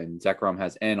Elsa and Zekrom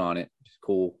has N on it, which is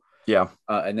cool. Yeah.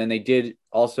 And then they did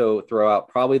also throw out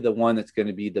probably the one that's going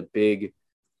to be the big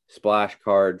splash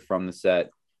card from the set,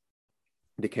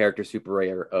 the character super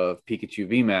rare of Pikachu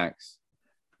VMAX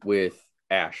with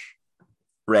Ash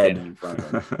red in front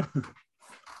of him.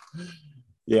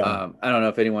 Yeah. I don't know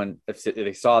if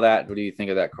they saw that. What do you think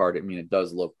of that card? It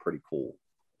does look pretty cool.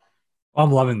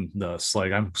 I'm loving this.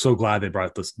 Like, I'm so glad they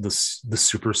brought the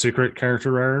super secret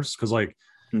character rares, because like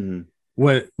when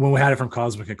we had it from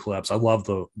Cosmic Eclipse, I love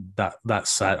that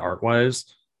set art wise,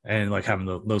 and like having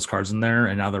those cards in there.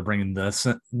 And now they're bringing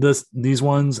these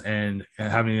ones and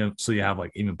having them so you have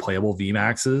like even playable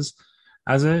VMAXs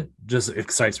as it just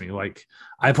excites me. Like,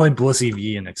 I played Blissey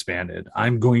V and expanded.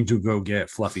 I'm going to go get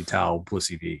Fluffy Towel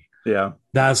Blissey V. Yeah,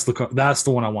 that's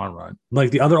the one I want to run.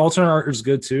 Like, the other alternate art is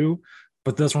good too,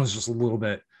 but this one's just a little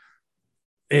bit.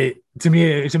 To me,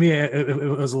 it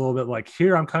was a little bit like,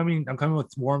 here, I'm coming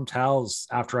with warm towels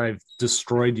after I've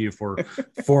destroyed you for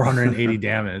 480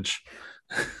 damage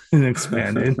and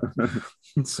expanded.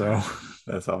 So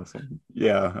that's awesome.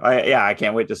 Yeah, I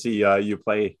can't wait to see you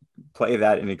play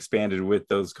that and expanded with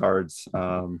those cards.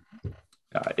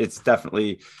 It's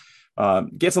definitely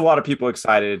gets a lot of people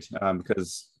excited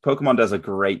because Pokemon does a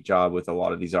great job with a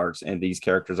lot of these arts, and these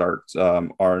characters' arts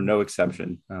are no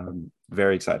exception.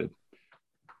 Very excited.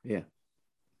 Yeah. All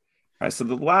right. So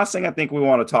the last thing I think we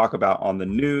want to talk about on the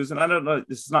news, and I don't know,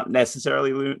 this is not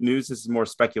necessarily news, this is more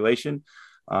speculation,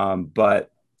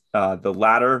 but the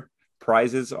ladder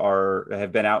prizes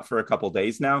have been out for a couple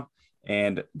days now,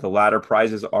 and the ladder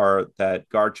prizes are that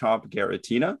Garchomp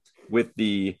Giratina with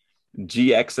the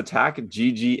GX attack,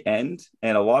 GG end,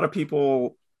 and a lot of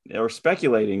people are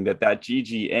speculating that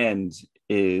GG end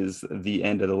is the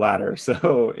end of the ladder.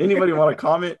 So anybody want to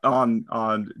comment on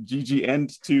GG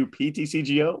end to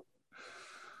PTCGO?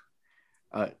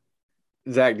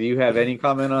 Zach, do you have any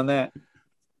comment on that?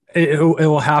 It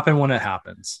will happen when it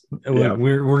happens.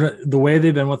 We're the way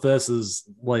they've been with this is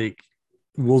like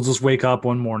we'll just wake up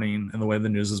one morning, and the way the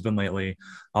news has been lately,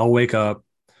 I'll wake up,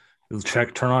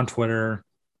 turn on Twitter.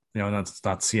 That's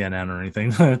not CNN or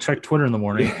anything. Check Twitter in the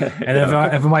morning, and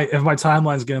if my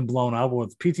timeline's getting blown up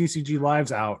with PTCG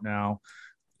Live's out now,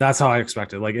 that's how I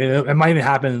expect it. Like it might even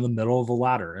happen in the middle of the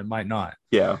ladder. It might not.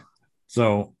 Yeah.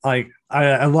 So like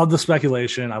I love the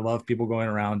speculation. I love people going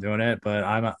around doing it, but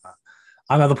I'm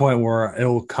at the point where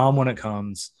it'll come when it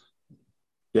comes.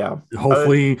 Yeah.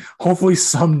 Hopefully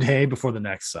someday before the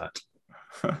next set.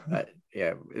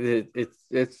 Yeah,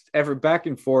 it's ever back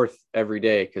and forth every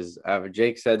day because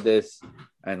Jake said this,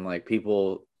 and like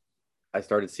people, I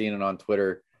started seeing it on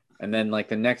Twitter, and then like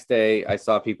the next day I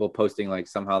saw people posting like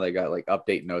somehow they got like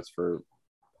update notes for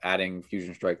adding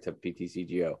Fusion Strike to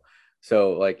PTCGO.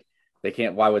 So like they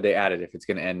can't. Why would they add it if it's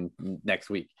going to end next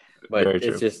week? But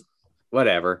it's just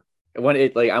whatever. When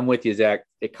it like I'm with you, Zach.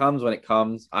 It comes when it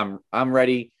comes. I'm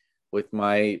ready with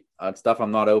my stuff.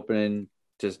 I'm not opening.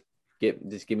 Just give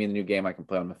me the new game I can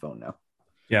play on my phone now.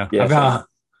 Yeah.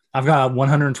 I've got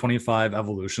 125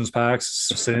 evolutions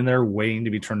packs sitting there waiting to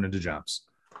be turned into gems.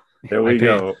 There we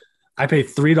go. I paid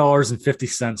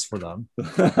 $3.50 for them.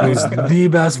 It was the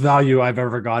best value I've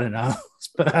ever gotten out of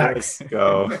those packs. Let's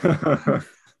go.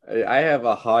 I have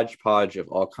a hodgepodge of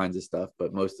all kinds of stuff,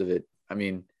 but most of it,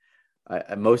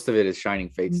 most of it is Shining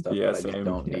Fate stuff that I just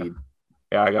don't need.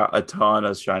 Yeah, I got a ton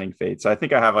of Shining Fates. I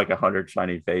think I have like 100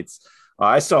 Shining Fates.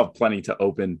 I still have plenty to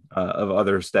open of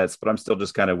other sets, but I'm still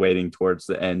just kind of waiting towards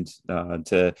the end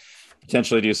to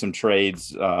potentially do some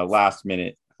trades last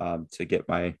minute to get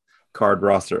my card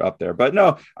roster up there. But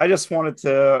no, I just wanted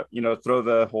to, throw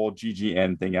the whole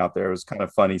GGN thing out there. It was kind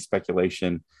of funny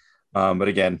speculation. But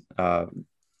again,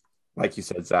 like you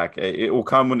said, Zach, it will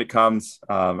come when it comes.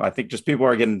 I think just people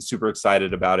are getting super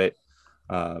excited about it.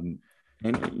 And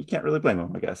you can't really blame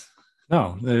them, I guess.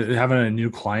 No, having a new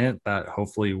client that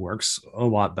hopefully works a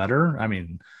lot better. I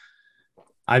mean,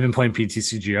 I've been playing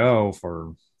PTCGO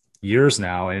for years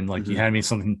now, and like you had me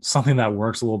something that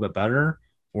works a little bit better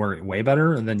or way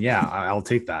better, and then I'll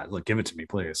take that. Like, give it to me,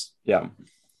 please. Yeah.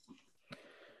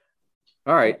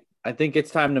 All right, I think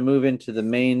it's time to move into the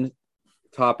main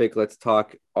topic. Let's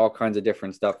talk all kinds of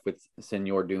different stuff with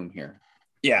Senor Doom here.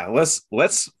 Yeah,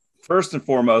 let's first and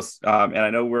foremost, and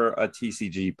I know we're a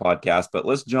TCG podcast, but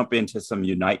let's jump into some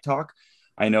Unite talk.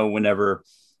 I know whenever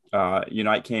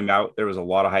Unite came out, there was a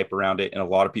lot of hype around it, and a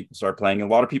lot of people started playing. A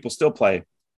lot of people still play.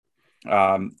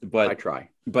 But I try.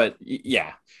 But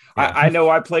yeah. I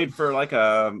know I played for like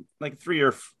three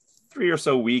or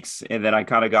so weeks, and then I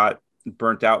kind of got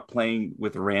burnt out playing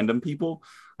with random people.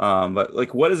 But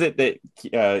like, what is it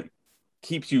that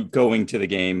keeps you going to the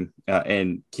game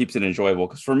and keeps it enjoyable?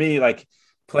 Because for me, like,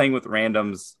 playing with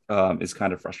randoms is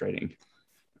kind of frustrating.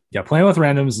 Yeah, playing with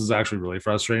randoms is actually really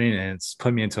frustrating, and it's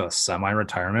put me into a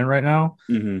semi-retirement right now.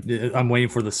 Mm-hmm. I'm waiting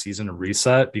for the season to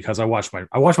reset because I watched my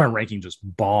ranking just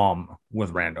bomb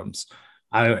with randoms.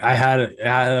 I had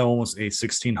almost a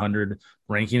 1600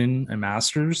 ranking in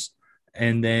Masters,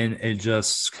 and then it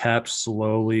just kept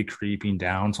slowly creeping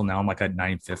down until now I'm like at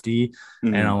 950,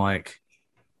 mm-hmm. and I'm like,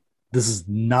 this is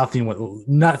nothing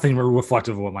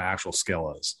reflective of what my actual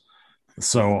skill is.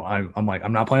 So I'm like,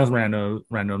 I'm not playing with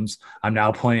randoms. I'm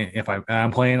now playing. If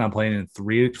I'm playing in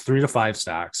three to five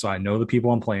stacks. So I know the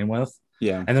people I'm playing with.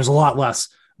 Yeah. And there's a lot less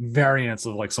variance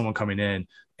of like someone coming in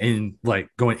and like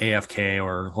going AFK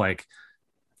or like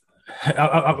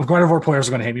Gardevoir players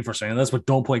are going to hate me for saying this, but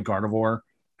don't play Gardevoir.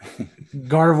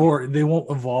 Gardevoir, they won't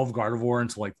evolve Gardevoir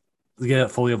until like they get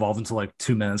it fully evolved until like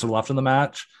 2 minutes are left in the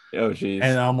match. Oh, geez.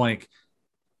 And I'm like,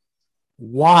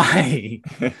 why?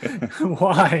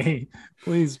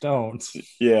 Please don't.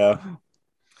 Yeah.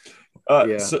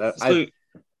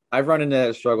 I've run into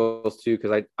that struggles too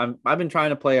because I've been trying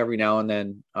to play every now and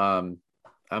then. I'm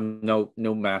no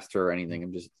master or anything.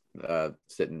 I'm just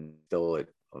sitting still at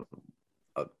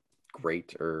a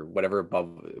great or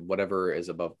whatever is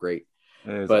above great.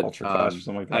 But ultra fast or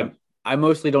something like that. I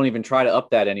mostly don't even try to up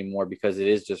that anymore because it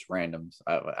is just randoms.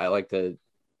 I like to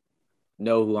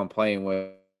know who I'm playing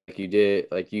with.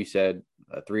 Like you said,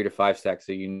 3 to 5 stacks,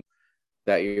 so you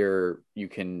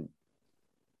can,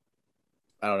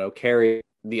 I don't know, carry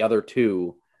the other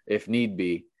 2 if need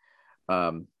be.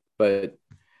 But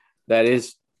that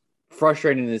is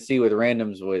frustrating to see with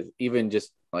randoms. With even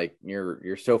just like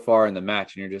you're so far in the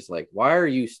match, and you're just like, why are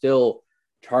you still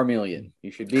Charmeleon?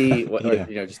 You should be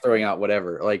just throwing out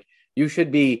whatever. Like you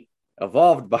should be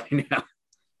evolved by now.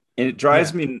 And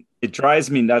it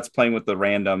drives me nuts playing with the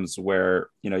randoms where,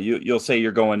 you'll say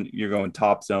you're going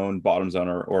top zone, bottom zone,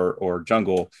 or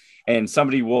jungle, and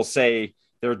somebody will say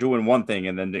they're doing one thing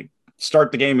and then they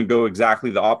start the game and go exactly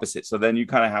the opposite. So then you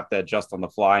kind of have to adjust on the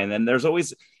fly. And then there's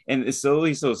always, and it's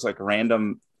always those like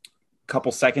random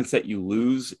couple seconds that you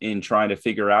lose in trying to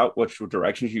figure out which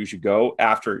directions you should go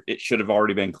after it should have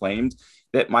already been claimed,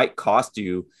 that might cost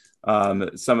you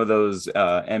some of those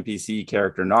NPC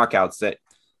character knockouts that,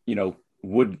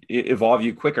 would evolve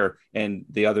you quicker, and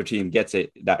the other team gets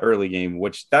it that early game,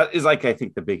 which that is like, I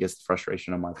think, the biggest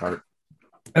frustration on my part.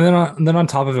 And then on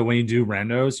top of it, when you do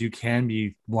randos, you can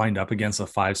be lined up against a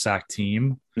 5-sack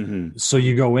team. Mm-hmm. So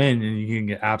you go in and you can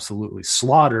get absolutely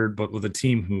slaughtered, but with a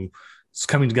team who's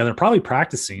coming together, probably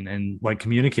practicing and like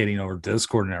communicating over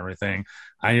Discord and everything.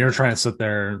 And you're trying to sit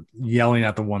there yelling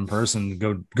at the one person,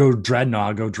 go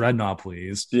Dreadnought,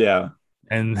 please. Yeah.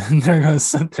 And they're going to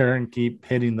sit there and keep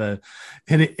hitting the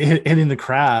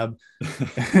crab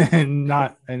and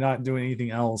not doing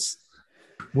anything else.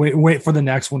 Wait for the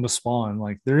next one to spawn.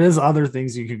 Like, there is other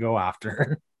things you could go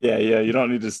after. Yeah. You don't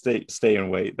need to stay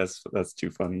and wait. That's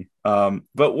too funny. But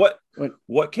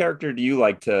what character do you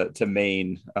like to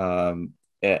main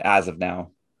as of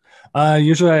now?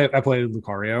 Usually I play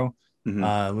Lucario. Mm-hmm.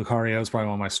 Lucario is probably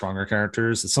one of my stronger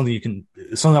characters. It's something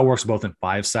that works both in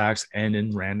 5-sacks and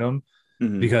in random.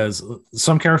 Mm-hmm. Because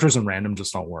some characters in random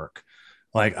just don't work.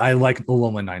 Like, I like the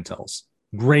Lonely Ninetales.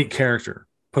 Great character.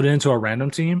 Put it into a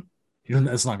random team,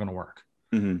 it's not going to work.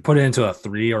 Mm-hmm. Put it into a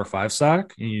 3 or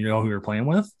 5-sack, and you know who you're playing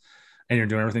with, and you're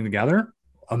doing everything together.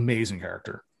 Amazing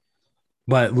character.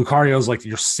 But Lucario is like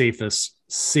your safest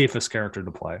character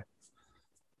to play.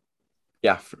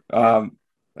 Yeah.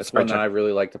 That's one that I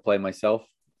really like to play myself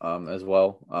as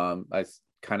well. I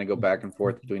kind of go back and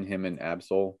forth between him and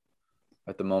Absol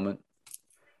at the moment.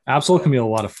 Absol can be a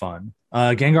lot of fun.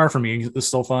 Gengar for me is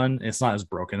still fun. It's not as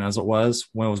broken as it was.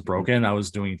 When it was broken, I was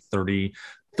doing 30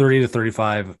 to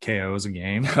 35 KOs a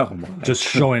game. Just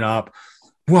showing up.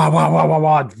 Wah,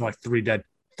 like 3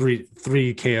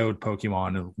 KO'd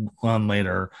Pokemon, and one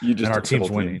later, and our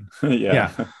team's winning.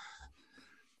 Yeah.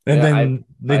 And then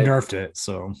they nerfed it.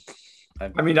 So,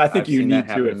 I think you need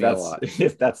to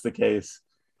if that's the case.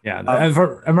 Yeah. I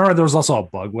remember there was also a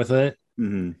bug with it,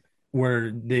 mm-hmm.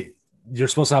 where you're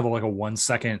supposed to have like a 1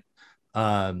 second,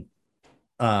 or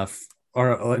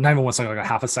not even 1 second, like a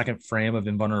half a second frame of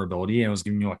invulnerability, and it was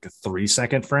giving you like a 3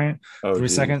 second frame,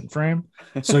 second frame.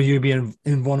 So you'd be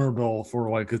invulnerable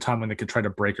for like the time when they could try to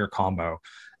break your combo,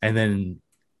 and then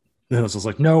it was just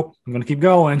like, nope, I'm gonna keep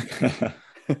going.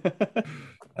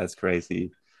 That's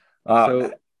crazy.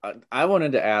 So I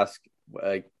wanted to ask,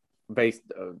 like, based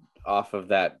off of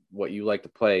that, what you like to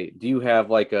play. Do you have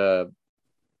like a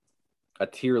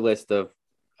tier list of?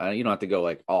 You don't have to go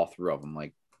like all through of them.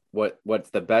 Like, what's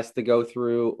the best to go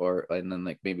through, and then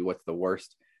like maybe what's the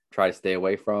worst? Try to stay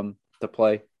away from to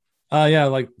play. Yeah,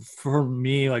 like for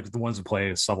me, like the ones who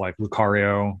play stuff like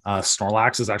Lucario,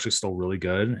 Snorlax is actually still really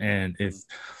good, and if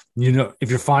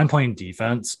you're fine playing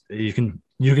defense, you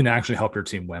can actually help your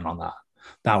team win on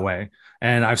that way.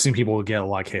 And I've seen people get a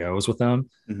lot of KOs with him.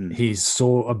 Mm-hmm. He's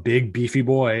still a big beefy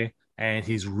boy, and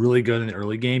he's really good in the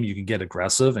early game. You can get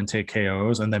aggressive and take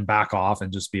KOs, and then back off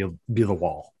and just be the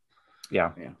wall.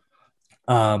 Yeah.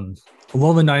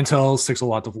 Lonely Ninetales takes a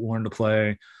lot to learn to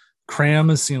play. Cram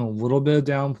has seen a little bit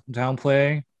of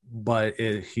downplay, but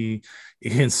he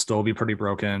can still be pretty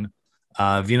broken.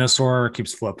 Venusaur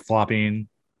keeps flip-flopping.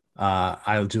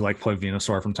 I do like play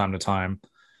Venusaur from time to time.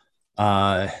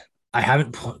 I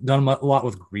haven't done a lot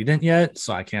with Greedent yet,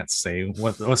 so I can't say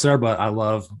what's there, but I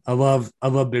love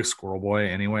Big Squirrel Boy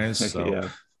anyways, so yeah.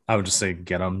 I would just say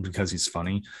get him because he's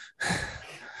funny.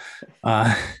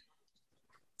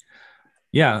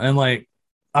 Yeah, and like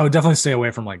I would definitely stay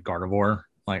away from like Gardevoir.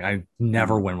 Like, I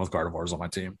never win with Gardevoirs on my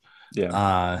team.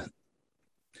 Yeah.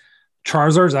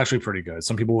 Charizard is actually pretty good.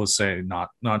 Some people would say not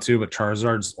to, but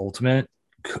Charizard's ultimate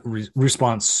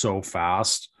responds so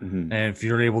fast, mm-hmm. and if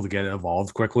you're able to get it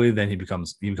evolved quickly, then he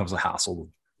becomes a hassle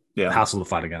to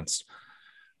fight against.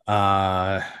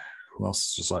 Who else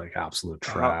is just like absolute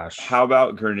trash? How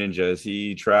about Greninja? Is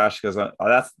he trash? Because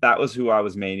that was who I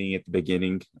was maining at the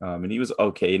beginning, and he was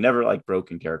okay. Never like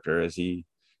broken character. Is he?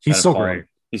 He's still great.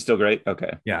 He's still great.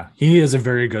 Okay. Yeah, he is a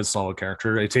very good solid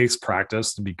character. It takes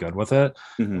practice to be good with it,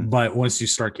 mm-hmm. but once you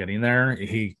start getting there,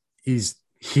 he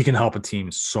can help a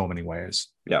team so many ways.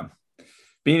 Yeah,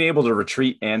 being able to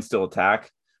retreat and still attack,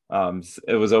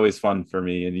 it was always fun for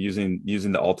me. And using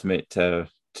the ultimate to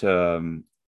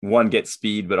one, get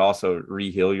speed, but also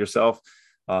re-heal yourself.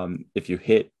 If you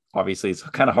hit, obviously it's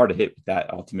kind of hard to hit with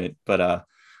that ultimate, but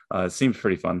it seems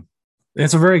pretty fun.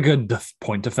 It's a very good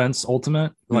point defense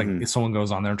ultimate. Like if someone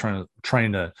goes on there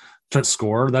trying to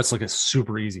score, that's like a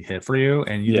super easy hit for you,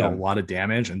 and you do a lot of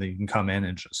damage, and then you can come in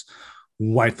and just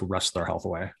wipe the rest of their health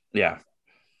away. Yeah.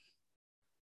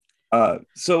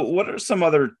 So what are some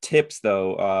other tips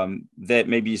though, that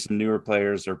maybe some newer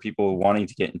players or people wanting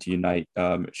to get into Unite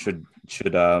should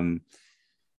kind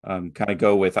of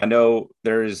go with? I know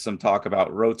there is some talk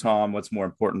about Rotom. What's more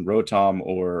important, Rotom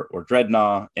or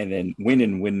Dreadnought, and then win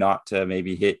and win not to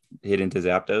maybe hit into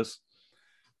Zapdos?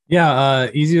 Yeah,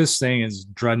 easiest thing is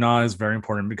Dreadnought is very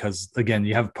important because, again,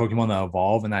 you have Pokemon that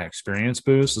evolve, and that experience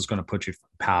boost is going to put you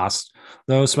past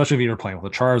those, especially if you're playing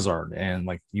with a Charizard and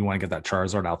like you want to get that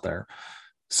Charizard out there.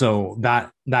 So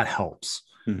that helps,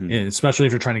 especially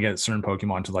if you're trying to get certain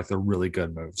Pokemon to like the really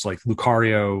good moves. Like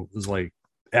Lucario is like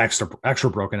extra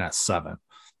broken at 7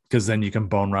 because then you can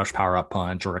Bone Rush, Power Up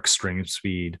Punch, or Extreme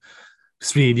Speed.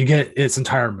 You get its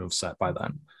entire move set by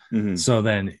then. So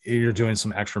then you're doing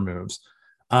some extra moves.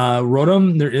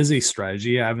 Rotom, there is a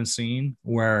strategy I haven't seen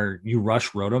where you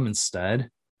rush Rotom instead,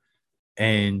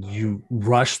 and you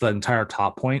rush the entire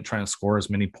top point, trying to score as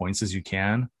many points as you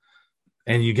can,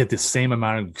 and you get the same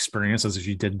amount of experience as if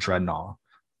you did Dreadnought.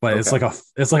 But it's like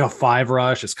a 5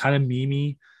 rush. It's kind of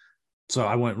memey, so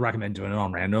I wouldn't recommend doing it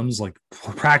on randoms. Like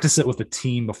practice it with a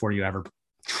team before you ever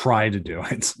try to do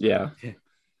it. Yeah.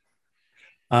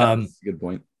 That's a good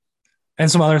point.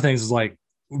 And some other things is like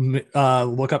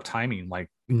look up timing, like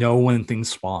know when things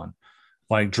spawn.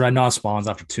 Like Dreadnought spawns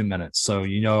after 2 minutes, so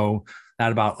you know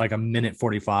at about like a minute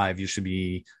 45 you should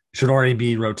already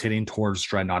be rotating towards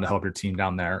Dreadnought to help your team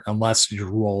down there, unless your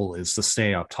role is to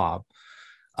stay up top,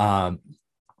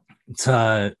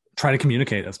 to try to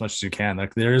communicate as much as you can.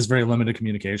 Like there is very limited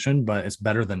communication, but it's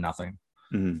better than nothing.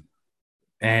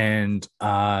 And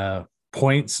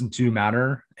points do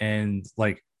matter, and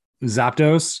like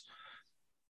Zapdos,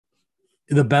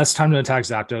 the best time to attack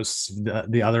Zapdos,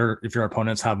 if your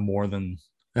opponents have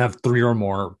 3 or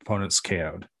more opponents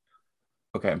KO'd.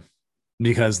 Okay.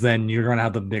 Because then you're going to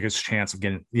have the biggest chance of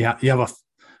getting, you have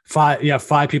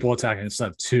 5 people attacking instead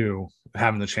of 2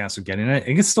 having the chance of getting it.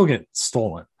 It can still get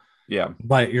stolen. Yeah.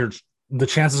 But the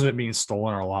chances of it being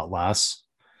stolen are a lot less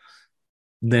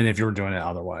than if you were doing it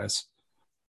otherwise.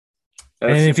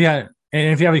 And if you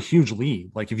have a huge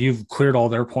lead, like if you've cleared all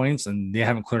their points and they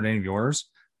haven't cleared any of yours,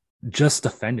 just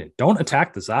defend it. Don't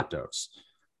attack the Zapdos.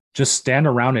 Just stand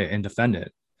around it and defend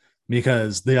it,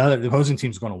 because the opposing team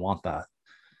is going to want that.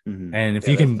 And if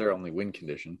you can, their only win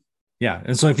condition. Yeah,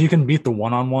 and so if you can beat the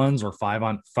 1-on-1s or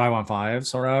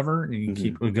 5-on-5s or whatever, and you can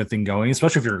keep a good thing going.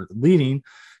 Especially if you're leading,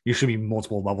 you should be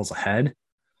multiple levels ahead.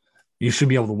 You should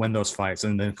be able to win those fights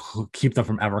and then keep them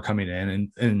from ever coming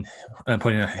in and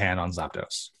putting a hand on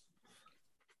Zapdos.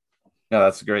 No,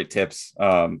 that's great tips.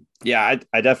 Yeah,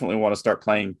 I definitely want to start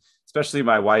playing. Especially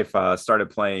my wife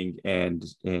started playing, and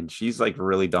she's like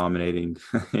really dominating,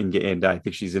 and I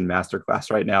think she's in master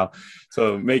class right now.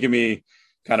 So making me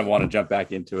kind of want to jump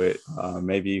back into it.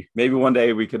 Maybe one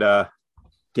day we could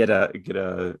get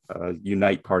a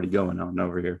Unite party going on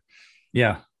over here.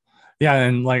 Yeah.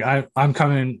 And like I'm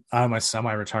coming out of my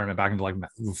semi-retirement back into like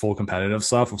full competitive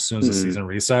stuff as soon as the season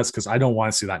resets, because I don't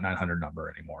want to see that 900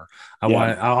 number anymore. I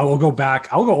will go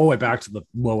all the way back to the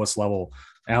lowest level,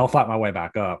 and I'll fight my way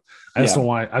back up. I just don't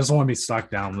want to be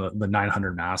stuck down the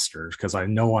 900 masters, because I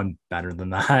know I'm better than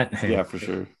that. Yeah, for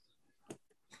sure.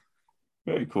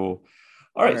 Very cool.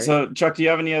 All right. So Chuck, do you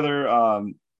have any other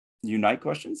Unite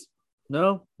questions?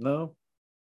 No. All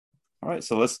right.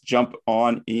 So let's jump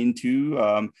on into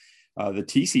the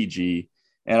TCG.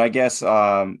 And I guess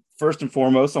first and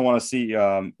foremost, I want to see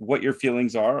what your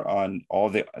feelings are on all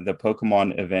the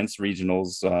Pokemon events,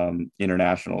 regionals,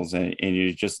 internationals, and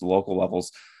your just local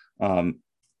levels,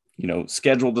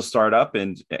 scheduled to start up,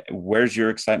 and where's your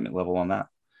excitement level on that?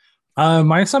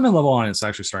 My excitement level on it's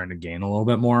actually starting to gain a little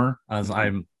bit more, as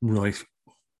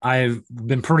I've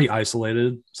been pretty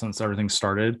isolated since everything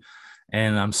started,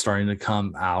 and I'm starting to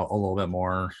come out a little bit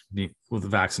more with the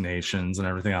vaccinations and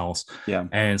everything else. Yeah.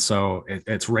 And so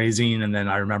it's raising. And then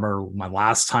I remember my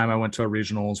last time I went to a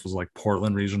regionals was like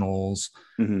Portland regionals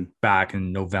back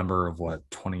in November of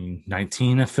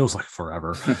 2019. It feels like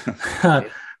forever. It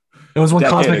was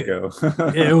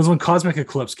when Cosmic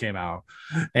Eclipse came out.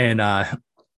 And I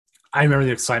remember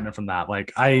the excitement from that.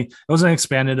 Like it was an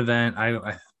expanded event.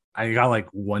 I got like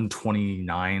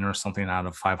 129 or something out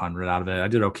of 500 out of it. I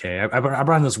did okay. I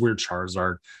brought in this weird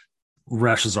Charizard,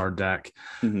 Reshazard deck.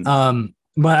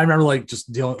 But I remember like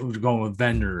just going with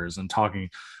vendors and talking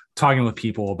with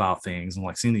people about things, and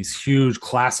like seeing these huge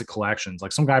classic collections.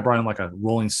 Like some guy brought in like a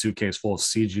rolling suitcase full of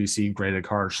CGC graded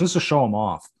cards just to show them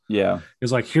off. Yeah. It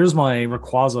was like, here's my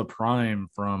Rayquaza Prime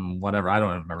from whatever. I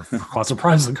don't remember. Rayquaza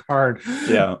Prime's the card.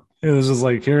 Yeah. It was just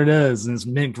like, here it is. And it's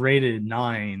mint graded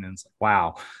 9. And it's like,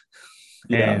 wow.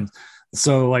 Yeah. And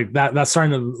so like that's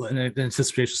starting to,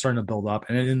 anticipation starting to build up.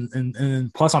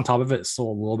 And plus on top of it, it's still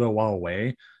a little bit while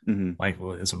away. Mm-hmm. Like,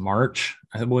 is it March?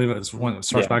 I believe it's when it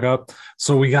starts back up.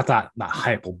 So we got that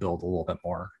hype will build a little bit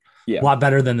more. Yeah. A lot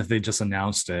better than if they just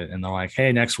announced it and they're like,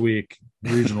 hey, next week,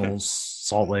 regionals,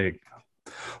 Salt Lake.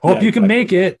 Hope you can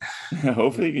make it.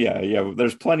 Hopefully. Yeah.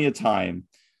 There's plenty of time,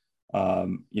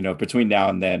 between now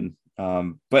and then.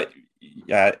 But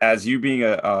as you being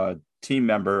a team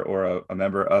member or a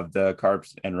member of the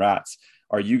Carps and Rats,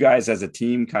 are you guys as a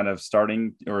team kind of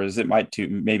starting, or is it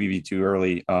maybe be too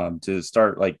early to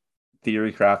start like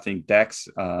theory crafting decks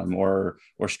or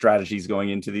strategies going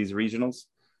into these regionals?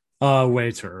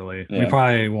 Way too early. Yeah. We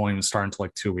probably won't even start until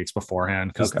like 2 weeks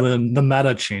beforehand because the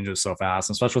meta changes so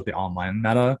fast, especially with the online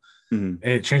meta. Mm-hmm.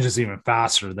 It changes even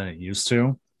faster than it used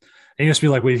to. It used to be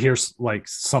like we'd hear like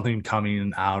something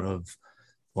coming out of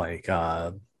like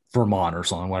Vermont or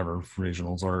something, whatever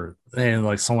regionals, and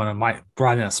like someone might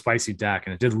brought in a spicy deck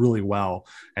and it did really well,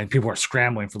 and people are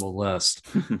scrambling for the list,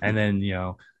 and then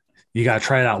you got to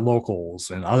try it out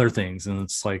locals and other things, and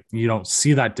it's like you don't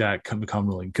see that deck become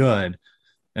really good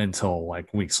until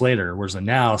like weeks later. Whereas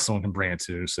now someone can bring it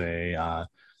to say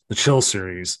the Chill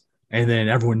series, and then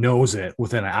everyone knows it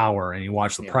within an hour, and you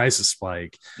watch the prices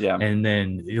spike, and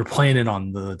then you're playing it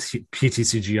on the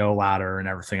PTCGO ladder and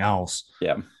everything else.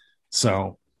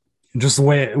 So just the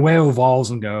way it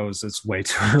evolves and goes, it's way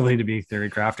too early to be theory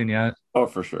crafting yet. Oh,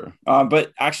 for sure.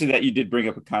 But actually that you did bring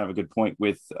up a kind of a good point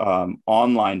with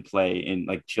online play in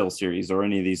like Chill series or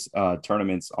any of these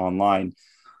tournaments online.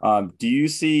 Do you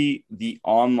see the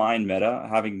online meta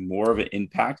having more of an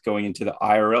impact going into the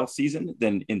IRL season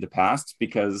than in the past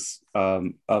because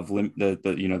of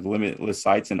the limitless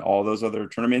sites and all those other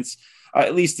tournaments,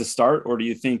 at least to start? Or do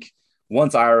you think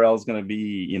once IRL is going to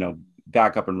be,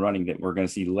 back up and running, that we're going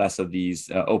to see less of these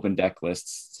open deck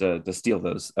lists to steal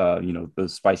those,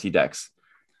 those spicy decks?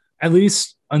 At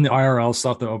least on the IRL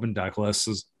stuff, the open deck lists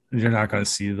is you're not going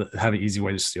to have an easy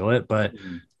way to steal it, but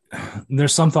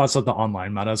there's some thoughts that the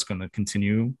online meta is going to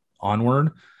continue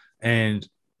onward, and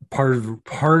part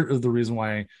of the reason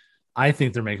why I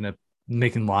think they're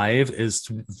making live is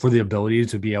for the ability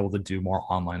to be able to do more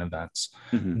online events.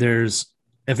 There's,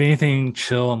 if anything,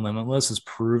 Chill and Limitless has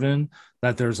proven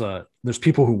that there's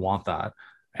people who want that,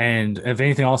 and if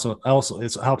anything, also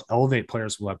it's helped elevate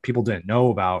players what people didn't know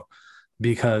about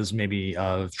because maybe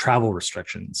of travel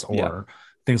restrictions or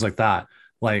things like that.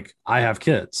 Like, I have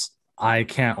kids. I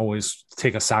can't always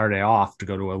take a Saturday off to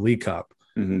go to a League Cup.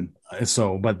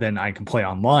 So, but then I can play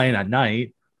online at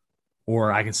night,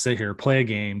 or I can sit here, play a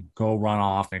game, go run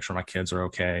off, make sure my kids are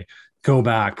okay, go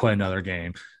back, play another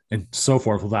game, and so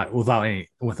forth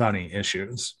without any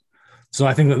issues. So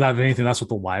I think that if anything, that's what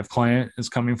the live client is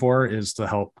coming for, is to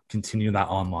help continue that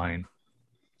online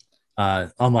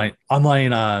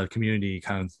community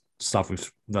kind of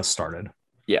stuff that's started.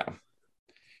 Yeah,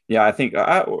 I think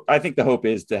the hope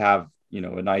is to have,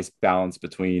 a nice balance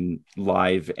between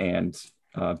live and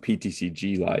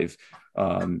PTCG live,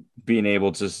 being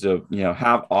able to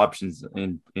have options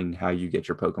in how you get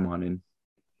your Pokemon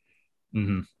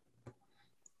in.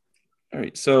 All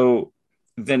right, so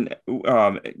then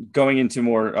going into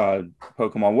more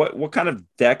Pokemon, what kind of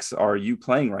decks are you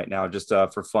playing right now, just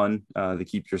for fun, to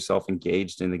keep yourself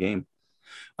engaged in the game?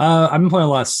 I've been playing a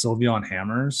lot of Sylveon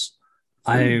Hammers.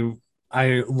 I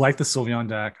like the Sylveon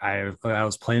deck. I've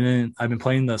been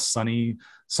playing the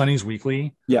Sunny's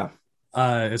Weekly.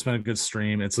 It's been a good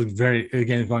stream. It's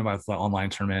again, going by the online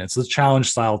tournament. It's a challenge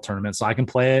style tournament, so I can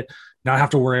play it, not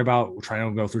have to worry about trying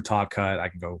to go through Top Cut. I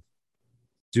can go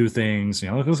do things,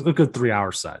 it was a good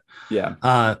 3-hour set.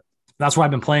 That's what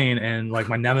I've been playing, and like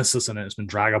my nemesis in it has been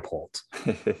Dragapult,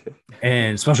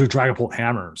 and especially Dragapult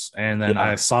Hammers. And then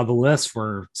I saw the list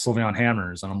for Sylveon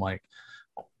Hammers, and I'm like,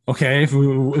 okay, if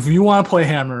you want to play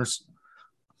Hammers,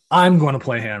 I'm going to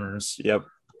play Hammers.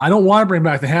 I don't want to bring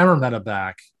back the Hammer meta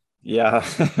back.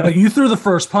 But you threw the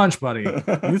first punch, buddy.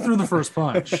 You threw the first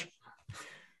punch.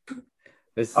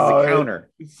 This is a counter.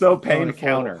 It's so painful.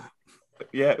 Counter.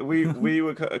 Yeah, we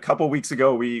a couple weeks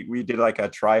ago we did like a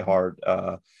try hard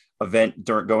event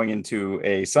going into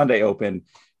a Sunday Open,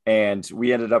 and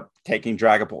we ended up taking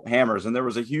Dragapult Hammers, and there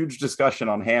was a huge discussion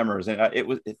on Hammers, and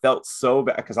it felt so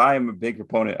bad because I am a big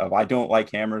proponent of, I don't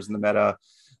like Hammers in the meta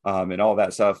and all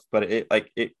that stuff, but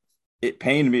it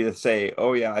pained me to say,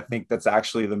 oh yeah, I think that's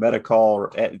actually the meta call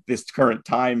at this current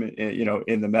time,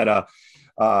 in the meta.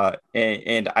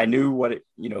 And I knew what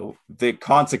the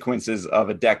consequences of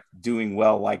a deck doing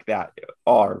well like that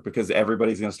are, because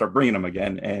everybody's going to start bringing them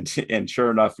again. And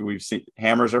sure enough, we've seen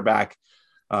hammers are back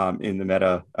in the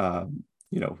meta.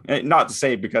 Not to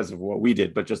say because of what we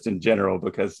did, but just in general,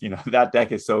 because that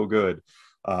deck is so good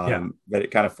that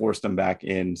it kind of forced them back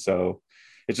in. So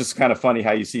it's just kind of funny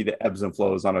how you see the ebbs and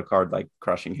flows on a card like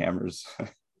Crushing Hammers.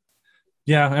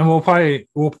 Yeah,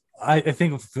 and I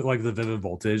think like the Vivid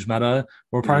Voltage meta,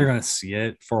 we're probably going to see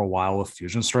it for a while with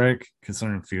Fusion Strike,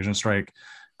 considering Fusion Strike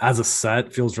as a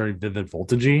set feels very Vivid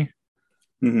Voltage-y.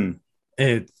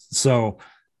 So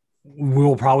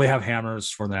we'll probably have hammers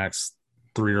for the next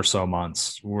 3 or so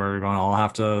months. We're going to all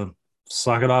have to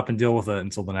suck it up and deal with it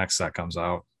until the next set comes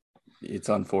out. It's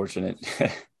unfortunate.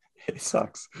 It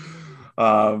sucks.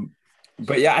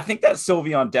 But yeah, I think that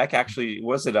Sylveon deck actually,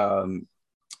 was it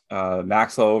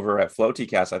Maxlow over at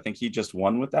FloatyCast? I think he just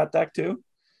won with that deck too.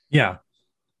 Yeah.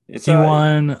 He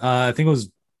won. I think it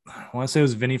was, I want to say it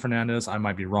was Vinny Fernandez. I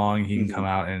might be wrong. He can come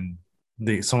out and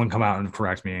someone come out and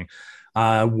correct me.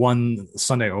 Won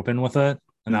Sunday Open with it.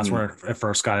 And that's where it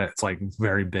first got it's like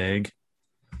very big.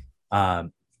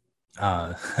 Whatever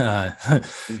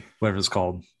it's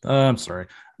called. I'm sorry.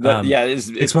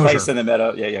 It's placed in the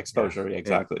meta. Yeah, exposure. Yeah,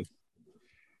 exactly.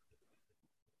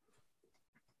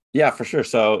 Yeah, for sure.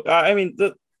 So, I mean,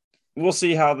 we'll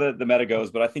see how the meta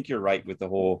goes, but I think you're right with the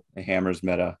whole hammers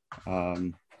meta.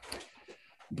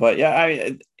 But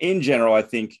yeah, in general, I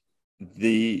think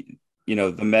the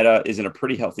meta is in a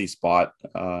pretty healthy spot.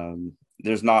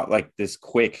 There's not like this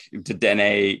quick to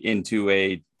Dene into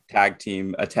a tag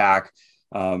team attack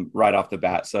right off the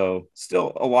bat. So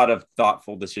still a lot of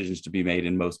thoughtful decisions to be made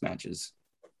in most matches.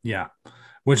 Yeah,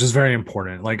 which is very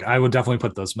important. Like I would definitely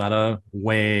put this meta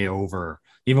way over,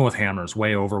 even with hammers,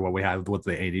 way over what we had with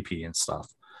the ADP and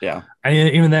stuff. Yeah. And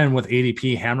even then with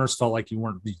ADP, hammers felt like you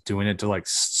weren't doing it to like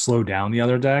slow down the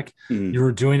other deck. You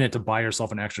were doing it to buy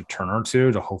yourself an extra turn or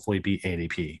two to hopefully beat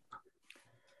ADP.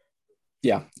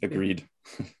 Yeah, agreed.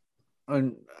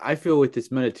 And I feel with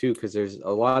this meta too, because there's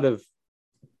a lot of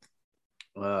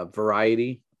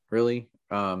variety, really,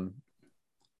 of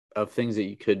things that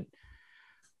you could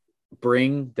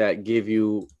bring that give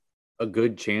you a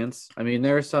good chance. I mean,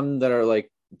 there are some that are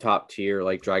like top tier,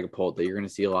 like Dragapult, that you're going to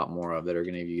see a lot more of that are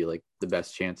going to give you like the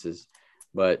best chances.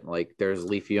 But like there's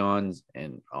Leafeons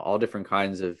and all different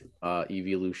kinds of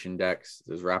evolution decks.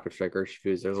 There's Rapid Strike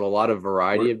Urshifu's. There's a lot of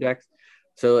variety of decks.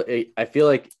 So I feel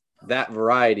like that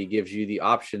variety gives you the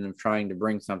option of trying to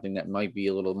bring something that might be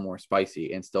a little more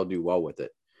spicy and still do well with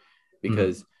it.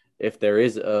 Because if there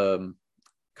is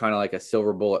kind of like a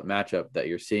silver bullet matchup that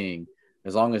you're seeing,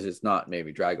 as long as it's not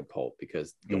maybe Dragapult,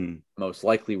 because you'll most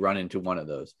likely run into one of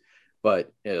those.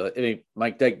 But I mean,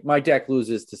 my deck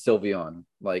loses to Sylveon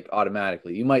like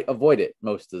automatically. You might avoid it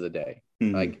most of the day.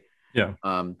 You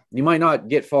might not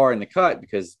get far in the cut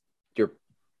because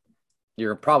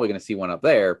you're probably going to see one up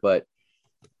there, but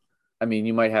I mean,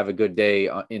 you might have a good day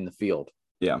in the field.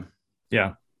 Yeah.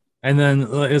 And then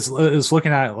it's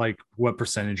looking at like what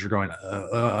percentage you're going,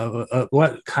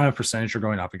 what kind of percentage you're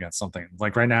going up against something.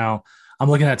 Like right now, I'm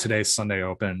looking at today's Sunday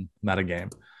Open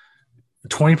metagame.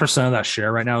 20% of that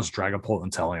share right now is Dragapult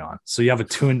and Teleon. So you have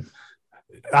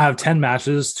I have 10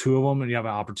 matches, 2 of them, and you have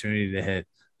an opportunity to hit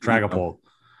Dragapult.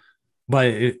 But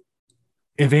if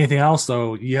anything else,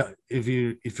 though, if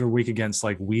you're weak against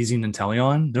like Weezing and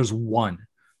Teleon, there's one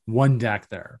deck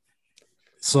there.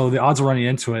 So the odds of running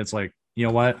into it, it's like, you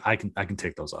know what? I can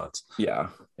take those odds. Yeah.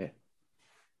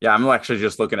 I'm actually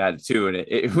just looking at it too. And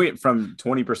it went from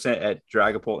 20% at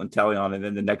Dragapult and Teleon. And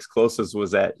then the next closest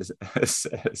was at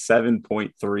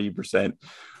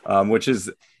 7.3%, which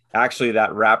is actually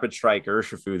that Rapid Strike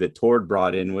Urshifu that Tord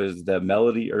brought in, was the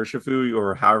Melody Urshifu,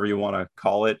 or however you want to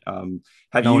call it.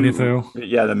 Melanie-Fu.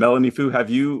 Yeah, the Melanie-Fu.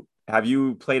 Have you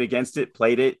played against it,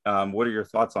 played it? What are your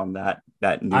thoughts on that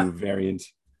new variant?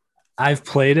 I've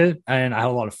played it and I had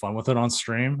a lot of fun with it on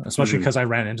stream, especially because I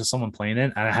ran into someone playing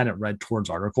it and I hadn't read Tord's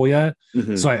article yet.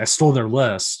 So I stole their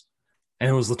list and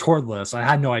it was the Tord list. I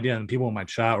had no idea. And people in my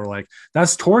chat were like,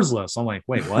 that's Tord's list. I'm like,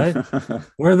 wait, what?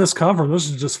 Where did this come from? This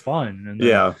is just fun. And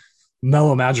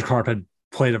Mellow Magikarp had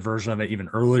played a version of it even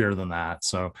earlier than that.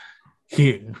 So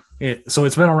so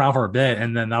it's been around for a bit.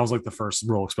 And then that was like the first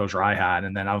real exposure I had.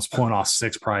 And then I was pulling off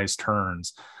 6 prize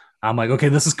turns. I'm like, okay,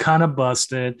 this is kind of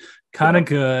busted, kind of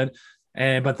good.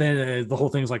 But then the whole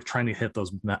thing is like trying to hit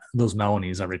those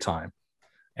Melanies every time.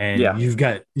 And you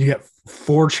get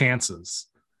 4 chances.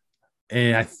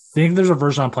 And I think there's a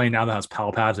version I'm playing now that has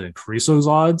Pal Pad to increase those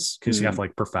odds, because you have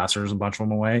like professors and a bunch of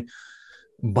them away.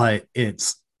 But it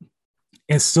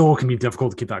still can be difficult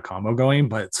to keep that combo going,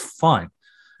 but it's fun.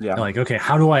 Yeah. And like, okay,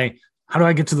 how do I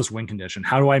get to this win condition?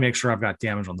 How do I make sure I've got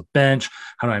damage on the bench?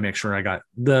 How do I make sure I got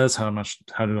this? How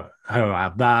do I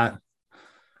have that?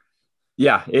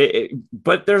 Yeah,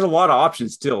 but there's a lot of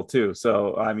options still too.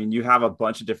 So I mean, you have a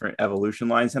bunch of different evolution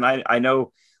lines, and I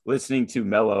know listening to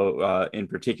Mello in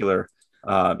particular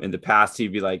in the past,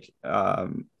 he'd be like,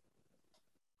 having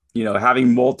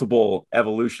multiple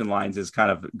evolution lines is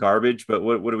kind of garbage. But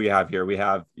what do we have here? We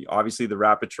have obviously the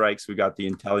Rapid Strikes, we got the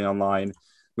Inteleon line,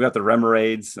 we got the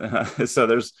Remoraid's. So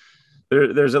there's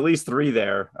at least 3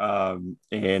 there,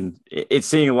 and it's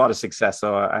seeing a lot of success.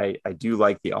 So I do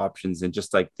like the options and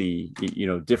just like the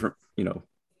different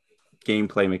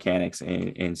gameplay mechanics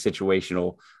and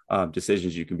situational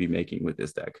decisions you can be making with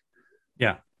this deck.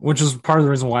 Yeah, which is part of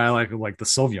the reason why I like the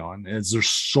Sylveon is there's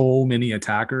so many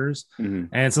attackers, and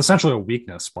it's essentially a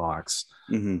weakness box.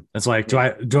 It's like, do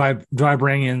I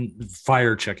bring in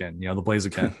Fire Chicken, the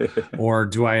Blaziken, or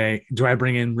do I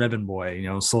bring in Ribbon Boy,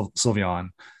 Sylveon,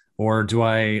 or do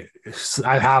I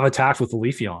have attacked with the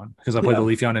Leafeon because I played the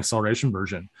Leafeon acceleration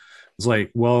version. It's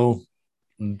like, well,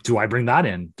 do I bring that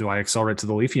in? Do I accelerate to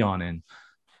the Leafeon and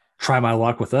try my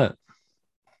luck with it?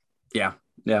 Yeah.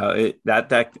 That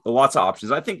deck, lots of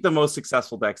options. I think the most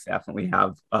successful decks definitely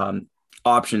have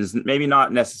options, maybe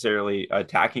not necessarily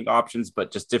attacking options,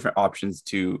 but just different options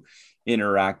to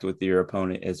interact with your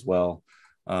opponent as well.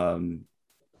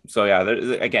 So yeah,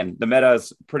 again, the meta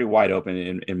is pretty wide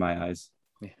open in my eyes.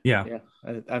 Yeah.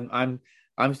 I'm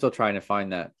still trying to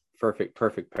find that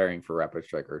perfect pairing for Rapid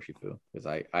Strike Urshifu, because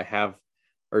I have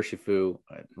Urshifu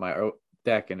in my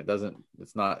deck, and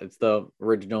it's the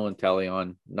original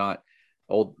Inteleon, not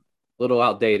old, little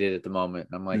outdated at the moment.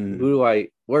 I'm like,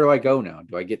 where do I go now?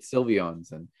 Do I get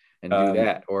Sylveons and do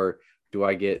that, or do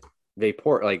I get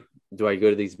Vapor? Like, do I go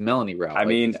to these Melanie route? I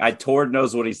mean, Tord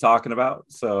knows what he's talking about,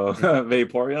 so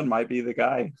Vaporeon might be the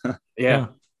guy. Yeah.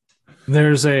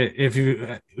 There's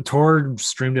Tord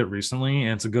streamed it recently,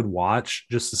 and it's a good watch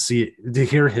just to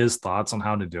hear his thoughts on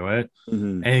how to do it,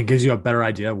 and it gives you a better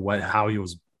idea of how he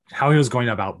was going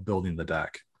about building the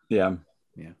deck. Yeah.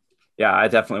 I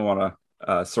definitely want to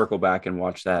circle back and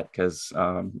watch that, because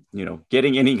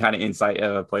getting any kind of insight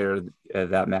of a player of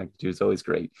that magnitude is always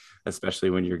great, especially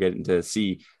when you're getting to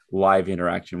see live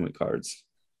interaction with cards.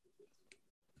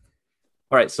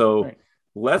 All right, so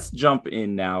let's jump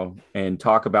in now and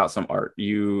talk about some art.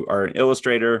 You are an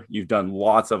illustrator. You've done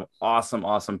lots of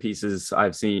awesome pieces.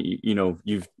 I've seen,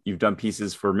 you've done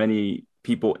pieces for many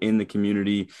people in the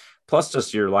community, plus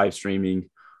just your live streaming.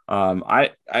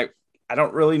 I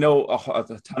don't really know a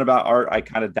ton about art. I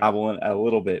kind of dabble in a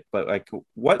little bit, but like,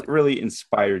 what really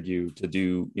inspired you to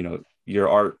do, your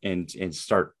art and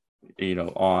start,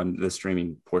 on the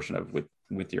streaming portion of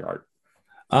with your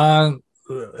art?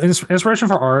 Inspiration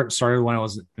for art started when I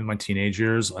was in my teenage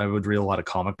years. I would read a lot of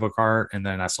comic book art, and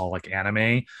then I saw like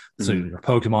anime, so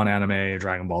Pokemon anime,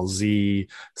 Dragon Ball Z,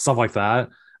 stuff like that.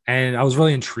 And I was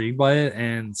really intrigued by it.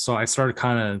 And so I started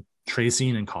kind of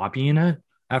tracing and copying it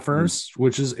at first,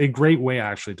 which is a great way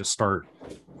actually to start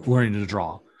learning to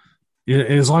draw.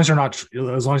 As long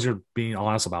as you're being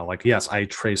honest about, like, yes, I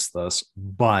traced this,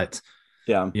 but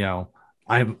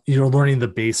I'm learning the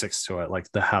basics to it, like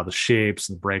how the shapes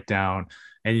and the breakdown,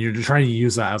 and you're trying to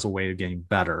use that as a way of getting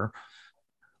better.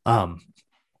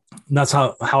 That's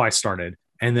how I started.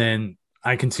 And then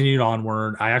I continued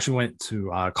onward. I actually went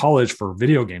to college for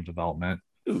video game development.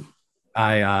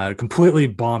 I completely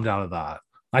bombed out of that.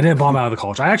 I didn't bomb out of the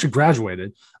college. I actually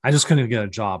graduated. I just couldn't get a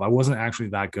job. I wasn't actually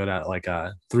that good at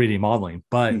 3D modeling,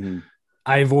 but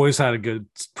I've always had a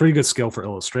pretty good skill for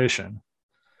illustration.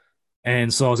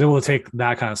 And so I was able to take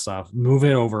that kind of stuff, move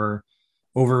it over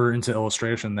into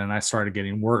illustration. Then I started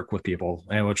getting work with people,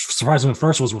 and which surprisingly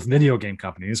first was with video game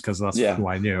companies, because that's who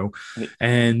I knew.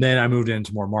 And then I moved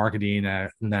into more marketing,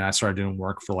 and then I started doing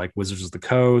work for like Wizards of the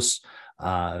Coast,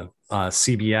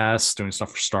 CBS, doing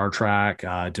stuff for Star Trek,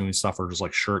 doing stuff for just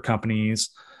like shirt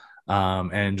companies,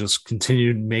 and just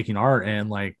continued making art. And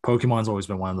like Pokemon's always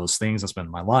been one of those things that's been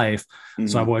in my life.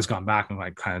 So I've always gone back and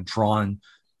like kind of drawn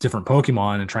different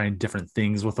Pokemon and trying different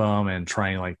things with them, and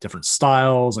trying like different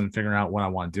styles and figuring out what I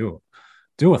want to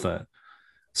do with it.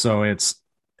 So it's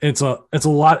a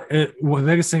lot. The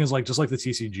biggest thing is like, just like the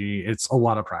TCG, it's a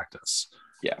lot of practice.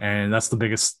 Yeah. And that's the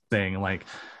biggest thing. Like,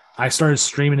 I started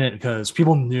streaming it because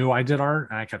people knew I did art,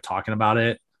 and I kept talking about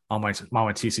it on my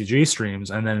TCG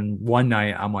streams. And then one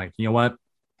night I'm like, you know what?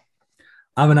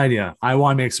 I have an idea. I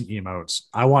want to make some emotes.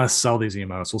 I want to sell these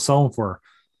emotes. We'll sell them for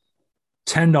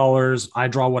 $10. I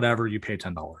draw whatever, you pay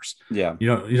 $10. Yeah. You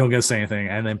don't get to say anything.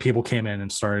 And then people came in and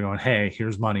started going, hey,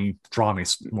 here's money, draw me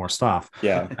more stuff.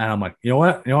 Yeah. And I'm like, you know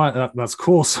what? That's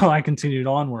cool. So I continued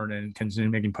onward and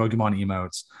continued making Pokemon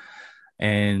emotes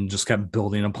and just kept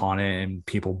building upon it, and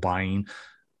people buying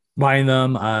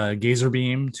them. Gazer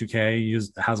Beam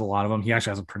 2K has a lot of them. He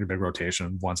actually has a pretty big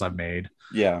rotation ones I've made.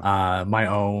 Yeah. My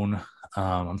own.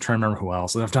 I'm trying to remember who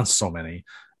else. I've done so many.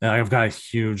 I've got a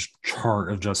huge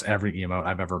chart of just every emote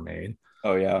I've ever made.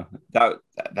 Oh yeah, that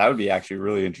would be actually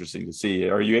really interesting to see.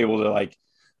 Are you able to like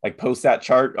post that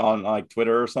chart on like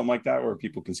Twitter or something like that, where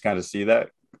people can kind of see that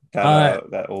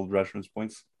old reference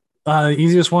points?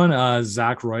 Easiest one,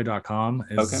 zachroy.com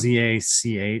is okay.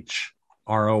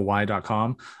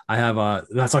 ZACHROY.com. I have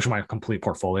that's actually my complete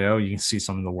portfolio. You can see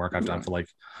some of the work I've done for like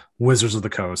Wizards of the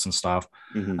Coast and stuff.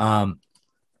 Mm-hmm.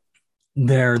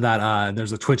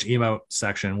 There's a Twitch emote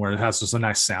section where it has just a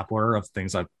nice sampler of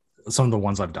some of the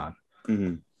ones I've done.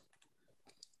 Mm-hmm.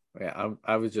 Yeah,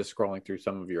 I was just scrolling through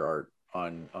some of your art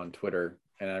on Twitter,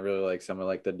 and I really like some of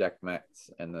like the deck mats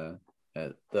and the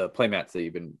play mats that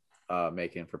you've been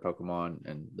making for Pokemon,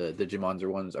 and the Digimonster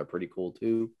ones are pretty cool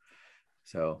too.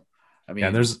 So, I mean,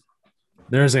 yeah,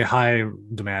 there's a high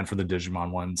demand for the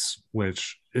Digimon ones,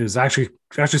 which is actually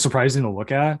surprising to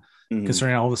look at,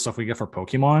 considering all the stuff we get for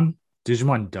Pokemon.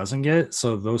 Digimon doesn't get,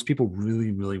 so those people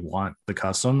really, really want the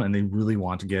custom, and they really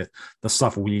want to get the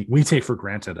stuff we take for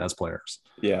granted as players.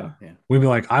 Yeah. We'd be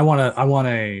like, I want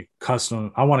a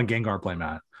custom, I want a Gengar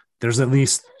playmat. There's at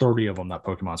least 30 of them that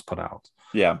Pokemon's put out.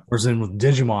 Yeah. Whereas in with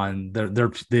Digimon,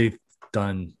 they've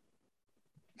done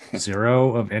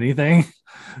 0 of anything.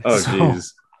 Oh,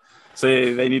 geez. So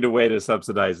they need a way to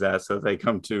subsidize that, so they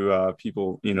come to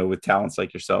people, with talents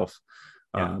like yourself.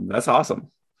 Yeah. That's awesome.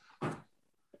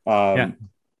 Yeah.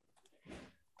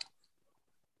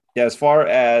 As far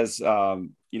as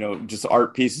just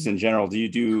art pieces in general, do you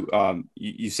do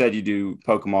you said you do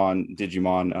Pokemon,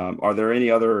 Digimon, are there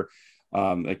any other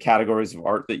categories of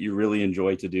art that you really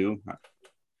enjoy to do?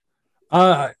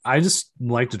 I just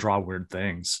like to draw weird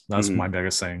things. That's my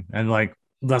biggest thing, and like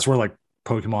that's where like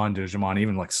Pokemon, Digimon,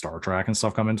 even like Star Trek and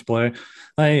stuff come into play.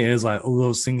 Is like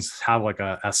those things have like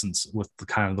a essence with the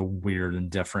kind of the weird and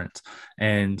different,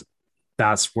 and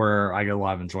that's where I get a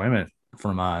lot of enjoyment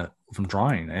from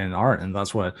drawing and art. And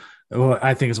that's what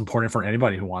I think is important for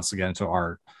anybody who wants to get into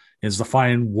art, is to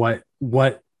find what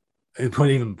put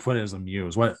it as a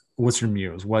muse. What's your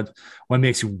muse? What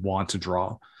makes you want to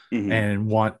draw,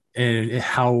 and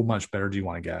how much better do you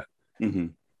want to get?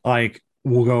 Like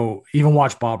we'll go even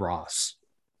watch Bob Ross.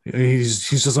 He's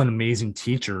just an amazing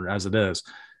teacher as it is.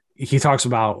 He talks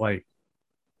about like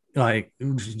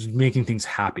making things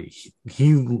happy.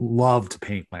 He loved to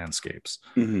paint landscapes.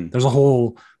 There's a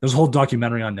whole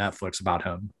documentary on Netflix about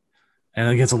him, and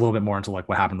it gets a little bit more into like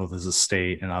what happened with his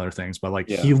estate and other things, but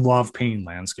he loved painting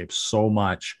landscapes so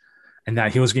much, and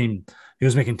that he was making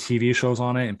TV shows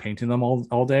on it and painting them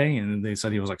all day, and they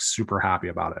said he was like super happy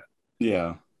about it.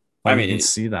 Yeah. I mean, you can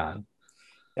see that.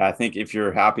 I think if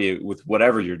you're happy with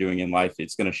whatever you're doing in life,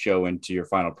 it's going to show into your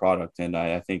final product. And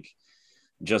I think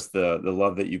just the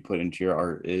love that you put into your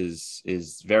art is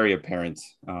very apparent.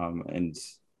 And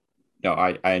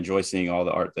I enjoy seeing all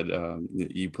the art that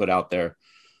you put out there.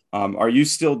 Are you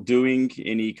still doing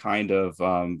any kind of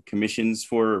commissions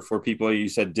for people? You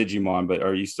said Digimon, but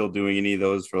are you still doing any of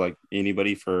those for like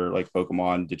anybody, for like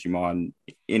Pokemon, Digimon,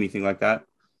 anything like that?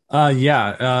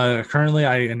 Currently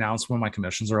I announced when my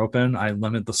commissions are open. I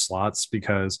limit the slots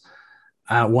because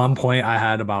at one point I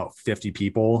had about 50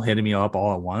 people hitting me up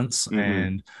all at once,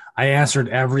 and I answered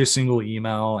every single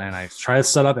email and I tried to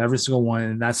set up every single one,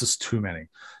 and that's just too many.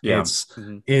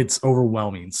 It's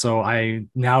overwhelming. So I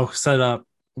now set up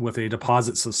with a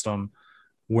deposit system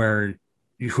where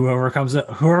whoever comes up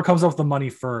with the money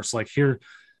first, like, here,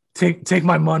 take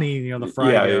my money, the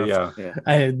Friday.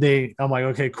 I'm like,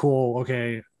 okay, cool.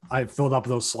 Okay, I filled up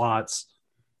those slots.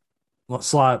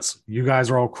 You guys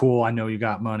are all cool. I know you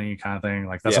got money, kind of thing.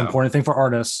 Like, that's an important thing for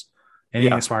artists, any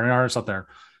aspiring artists out there.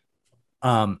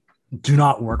 Do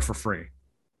not work for free.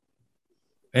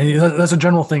 And that's a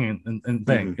general thing and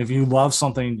thing. If you love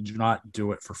something, do not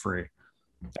do it for free.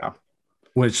 Yeah.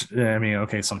 Which, I mean,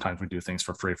 okay, sometimes we do things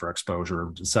for free for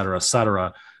exposure, et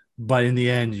cetera. But in the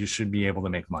end, you should be able to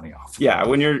make money off. Yeah,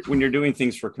 when you're doing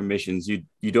things for commissions,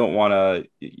 you don't want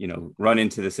to run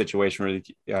into the situation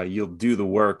where you'll do the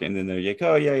work and then they're like,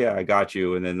 oh yeah, I got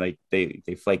you, and then like they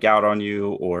flake out on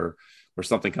you or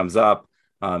something comes up.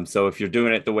 So if you're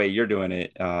doing it the way you're doing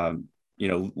it,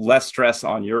 less stress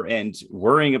on your end,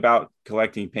 worrying about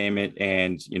collecting payment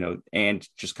and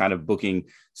just kind of booking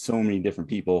so many different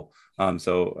people.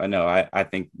 So I know I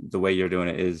think the way you're doing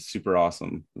it is super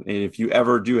awesome. And if you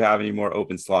ever do have any more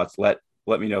open slots, let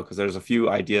me know, because there's a few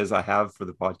ideas I have for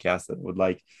the podcast that I would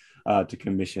like to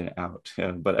commission out.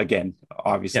 But again,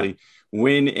 obviously,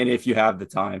 when and if you have the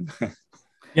time.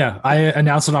 Yeah, I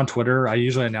announce it on Twitter. I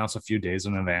usually announce a few days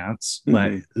in advance,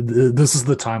 but this is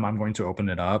the time I'm going to open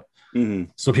it up.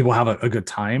 So people have a good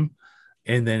time.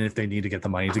 And then if they need to get the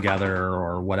money together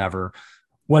or whatever,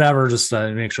 just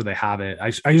make sure they have it.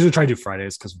 I usually try to do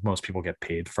Fridays because most people get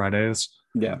paid Fridays.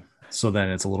 Yeah. So then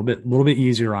it's a little bit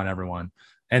easier on everyone.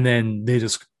 And then they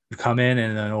just come in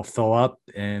and then it'll fill up.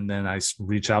 And then I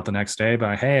reach out the next day,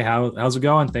 but hey, how's it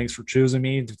going? Thanks for choosing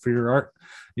me for your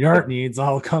art needs.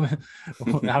 I'll come.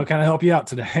 How can I help you out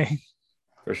today?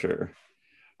 For sure.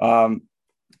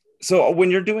 So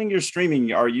when you're doing your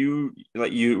streaming, are you,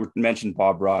 like you mentioned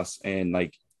Bob Ross, and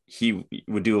like he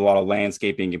would do a lot of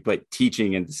landscaping but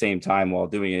teaching at the same time while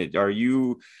doing it. Are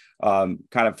you kind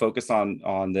of focused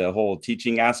on the whole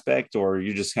teaching aspect, or are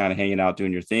you just kind of hanging out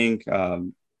doing your thing?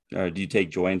 Or do you take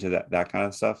joy into that kind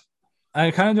of stuff? I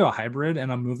kind of do a hybrid,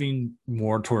 and I'm moving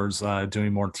more towards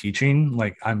doing more teaching.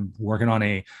 Like I'm working on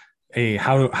a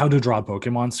how to draw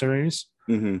Pokemon series.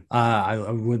 I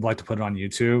would like to put it on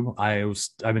YouTube.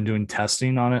 I've been doing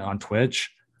testing on it on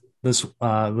Twitch this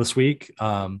week.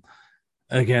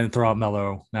 Again, throw out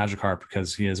Mellow Magikarp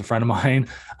because he is a friend of mine.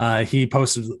 He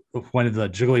posted one of the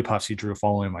Jigglypuffs he drew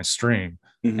following my stream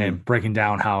and breaking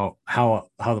down how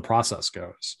the process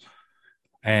goes.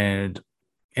 And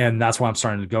that's why I'm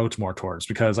starting to go more towards,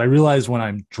 because I realize when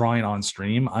I'm drawing on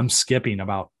stream, I'm skipping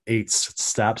about 8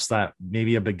 steps that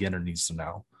maybe a beginner needs to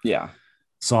know. Yeah.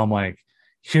 So I'm like,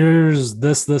 here's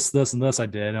this, and this I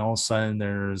did. And all of a sudden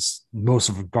there's most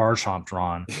of Garchomp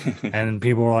drawn. And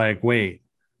people are like, wait,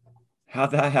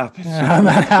 how'd that happen?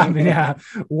 Yeah.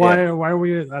 Why are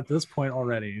we at this point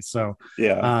already? So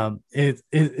yeah,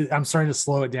 I'm starting to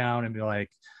slow it down and be like,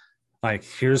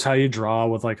 here's how you draw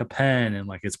with like a pen, and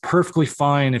like it's perfectly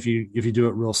fine if you do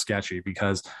it real sketchy,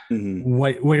 because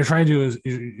what you're trying to do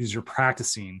is you're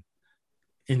practicing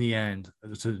in the end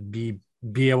to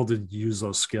be able to use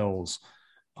those skills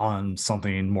on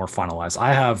something more finalized.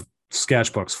 I have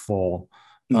sketchbooks full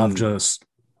of just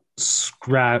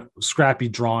scrappy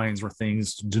drawings where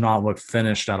things do not look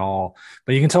finished at all,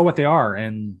 but you can tell what they are,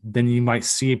 and then you might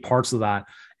see parts of that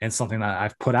and something that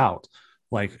I've put out,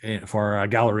 like for a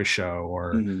gallery show,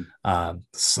 or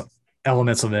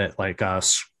elements of it, like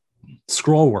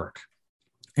scroll work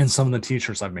in some of the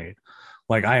t-shirts I've made.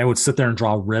 Like I would sit there and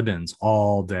draw ribbons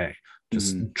all day,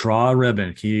 just draw a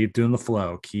ribbon, keep doing the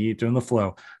flow.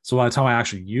 So by the time I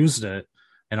actually used it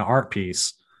in an art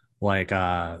piece, like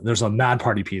there's a Mad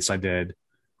Party piece I did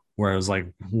where it was like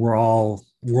we're all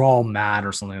mad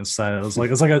or something. It's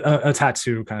like a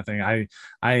tattoo kind of thing.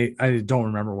 I don't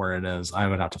remember where it is. I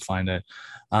would have to find it.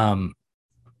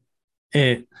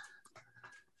 It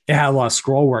had a lot of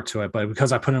scroll work to it, but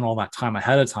because I put in all that time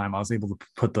ahead of time, I was able to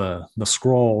put the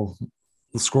scrolls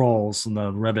and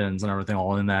the ribbons and everything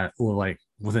all in that like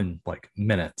within like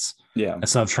minutes. Yeah.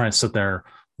 Instead of trying to sit there,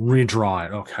 redraw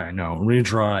it. Okay, no,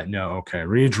 redraw it. No, okay,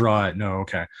 redraw it. No,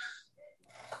 okay.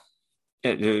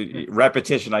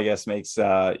 Repetition, I guess, makes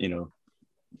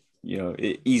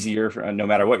easier for, no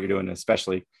matter what you're doing,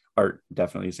 especially art.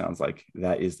 Definitely sounds like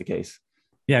that is the case.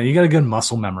 Yeah, you get a good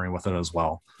muscle memory with it as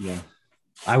well. Yeah,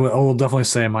 I will definitely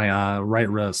say my right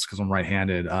wrist, because I'm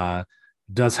right-handed,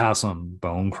 does have some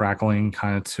bone crackling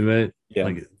kind of to it. Yeah,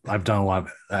 like I've done a lot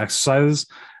of exercises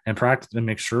and practice to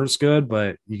make sure it's good,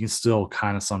 but you can still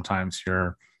kind of sometimes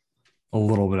hear a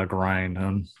little bit of grind,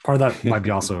 and part of that might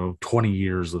be also 20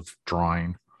 years of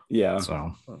drawing. Yeah.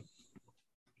 So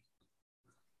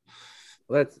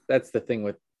that's the thing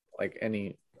with like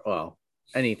anything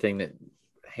that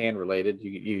hand related,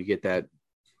 you get that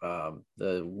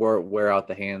the wear out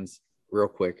the hands real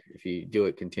quick if you do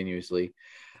it continuously.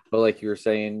 But like you were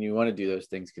saying, you want to do those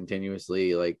things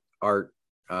continuously, like art,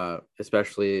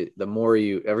 especially the more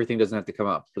everything doesn't have to come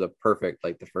out for the perfect,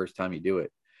 like the first time you do it.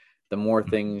 The more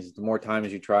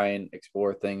times you try and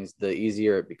explore things, the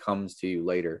easier it becomes to you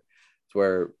later. It's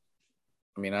where,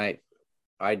 I mean,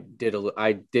 I did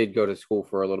go to school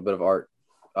for a little bit of art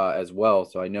as well.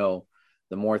 So I know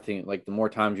the more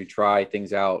times you try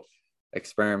things out,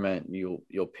 experiment,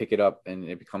 you'll pick it up, and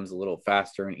it becomes a little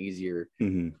faster and easier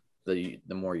the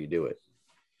more you do it.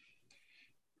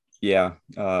 Yeah,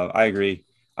 I agree.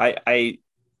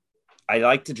 I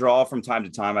like to draw from time to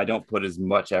time. I don't put as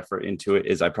much effort into it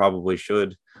as I probably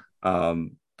should.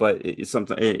 But but it's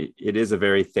something. It is a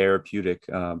very therapeutic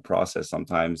process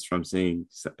sometimes, from seeing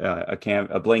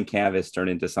a blank canvas turn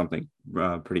into something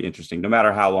pretty interesting. No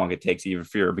matter how long it takes, even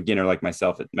if you're a beginner like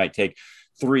myself, it might take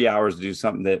 3 hours to do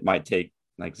something that might take,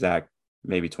 like Zach,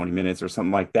 maybe 20 minutes or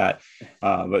something like that.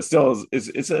 But still,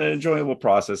 it's an enjoyable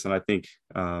process, and I think,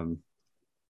 the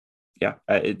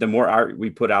more art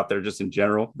we put out there, just in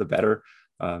general, the better.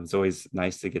 It's always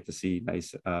nice to get to see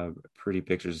nice, pretty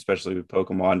pictures, especially with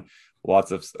Pokemon.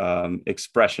 Lots of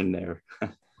expression there.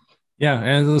 Yeah,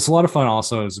 and it's a lot of fun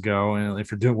also as go. And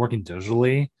if you're working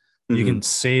digitally, you can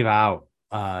save out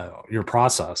your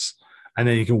process, and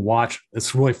then you can watch.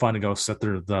 It's really fun to go sit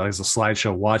there as a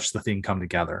slideshow, watch the thing come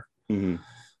together.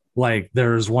 Like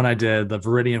there's one I did, the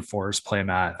Viridian Forest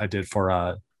playmat I did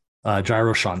for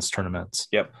Gyroshan's tournaments.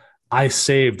 Yep. I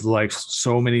saved like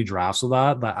so many drafts of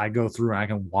that I go through and I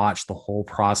can watch the whole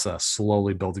process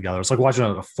slowly build together. It's like watching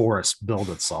a forest build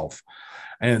itself,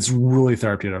 and it's really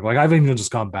therapeutic. Like I've even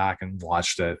just gone back and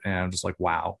watched it, and I'm just like,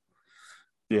 wow.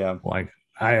 Yeah. Like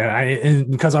and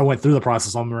because I went through the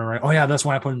process, I'm remembering, oh yeah, that's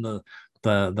why I put in the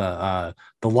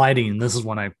lighting, and this is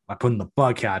when I put in the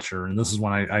bug catcher, and this is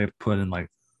when I put in like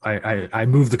I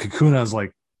moved the Kakunas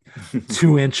like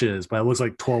 2 inches, but it looks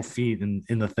like 12 feet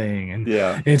in the thing, and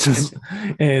it's just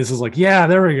like, yeah,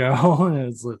 there we go.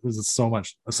 It's so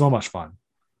much fun.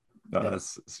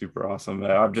 That's super awesome.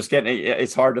 I'm just getting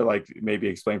it's hard to like maybe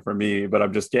explain for me, but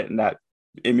I'm just getting that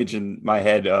image in my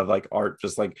head of like art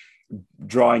just like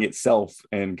drawing itself,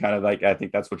 and kind of like, I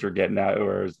think that's what you're getting at,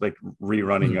 or it's like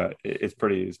rerunning. It's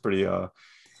pretty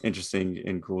interesting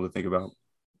and cool to think about.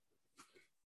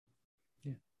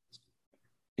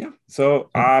 Yeah. So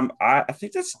I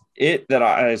think that's it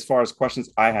as far as questions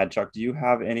I had. Chuck, do you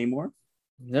have any more?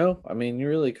 No, I mean, you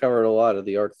really covered a lot of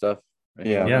the art stuff.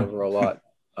 Yeah. Over a lot.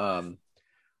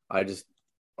 I just,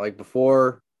 like,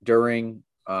 before, during,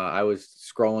 I was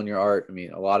scrolling your art. I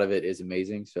mean, a lot of it is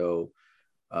amazing. So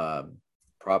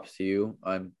props to you.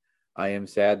 I am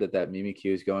sad that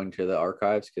Mimikyu is going to the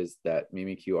archives, because that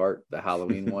Mimikyu art, the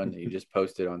Halloween one that you just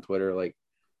posted on Twitter, like,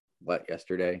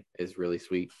 yesterday, is really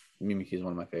sweet. Mimikyu is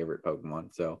one of my favorite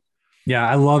Pokemon. So yeah,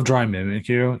 I love drawing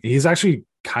Mimikyu. He's actually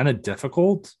kind of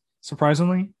difficult,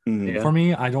 surprisingly, for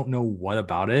me. I don't know what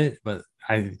about it, but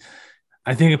I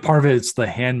think a part of it's the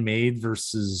handmade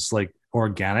versus like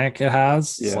organic it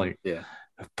has. It's like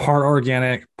part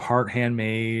organic, part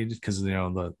handmade, because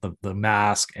the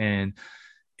mask, and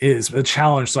it's a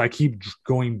challenge. So I keep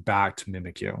going back to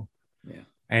Mimikyu. Yeah.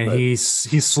 And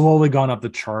he's slowly gone up the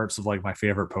charts of like my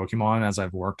favorite Pokemon as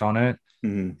I've worked on it.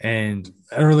 And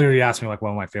earlier you asked me like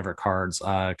one of my favorite cards,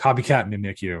 Copycat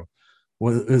Mimikyu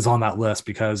is on that list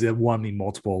because it won me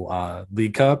multiple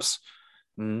League Cups.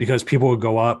 Because people would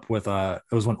go up with it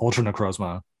was when Ultra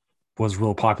Necrozma was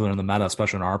real popular in the meta,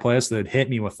 especially in our place. They'd hit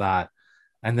me with that,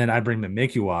 and then I'd bring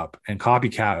Mimikyu up and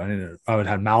Copycat, and I would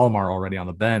have Malamar already on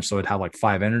the bench, so it'd have like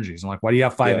 5 energies. I'm like, why do you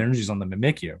have 5 energies on the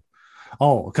Mimikyu?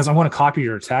 Oh, because I want to copy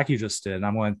your attack you just did, and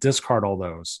I'm going to discard all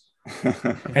those.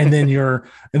 and then your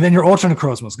Ultra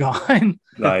Necrozma's gone.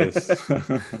 Nice.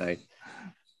 Nice.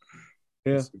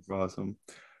 Yeah, super awesome.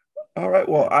 All right.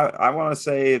 Well, I want to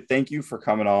say thank you for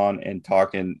coming on and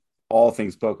talking all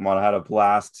things Pokemon. I had a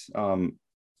blast, and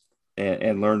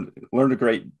learned a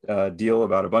great deal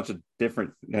about a bunch of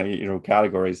different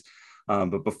categories.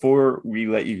 But before we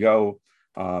let you go,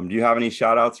 do you have any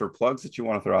shout outs or plugs that you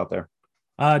want to throw out there?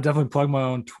 Definitely plug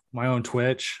my own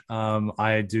Twitch.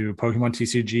 I do Pokemon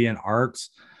TCG and art.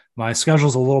 My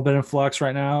schedule's a little bit in flux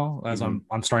right now as I'm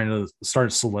starting to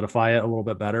solidify it a little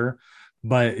bit better.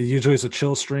 But usually it's a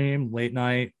chill stream, late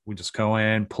night. We just go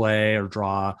in, play or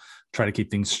draw, try to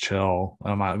keep things chill.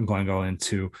 I'm not going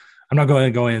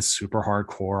to go in super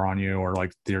hardcore on you or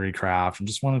like theory craft. I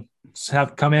just want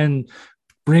to come in,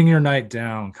 bring your night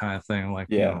down kind of thing. Like,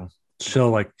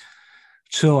 chill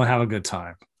and have a good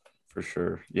time. For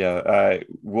sure. Yeah.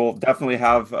 We'll definitely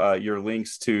have your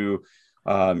links to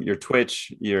your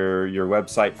Twitch, your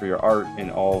website for your art, and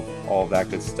all of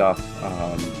that good stuff.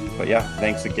 But yeah,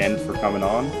 thanks again for coming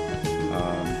on.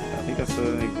 I think that's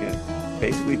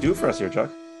basically do for us here,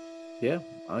 Chuck. Yeah,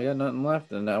 I got nothing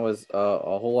left, and that was a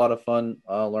whole lot of fun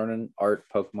learning art,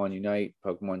 Pokemon Unite,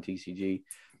 Pokemon TCG,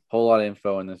 whole lot of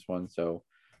info in this one. So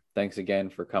thanks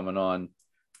again for coming on.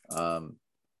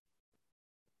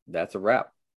 That's a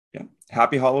wrap. Yeah.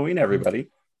 Happy Halloween, everybody.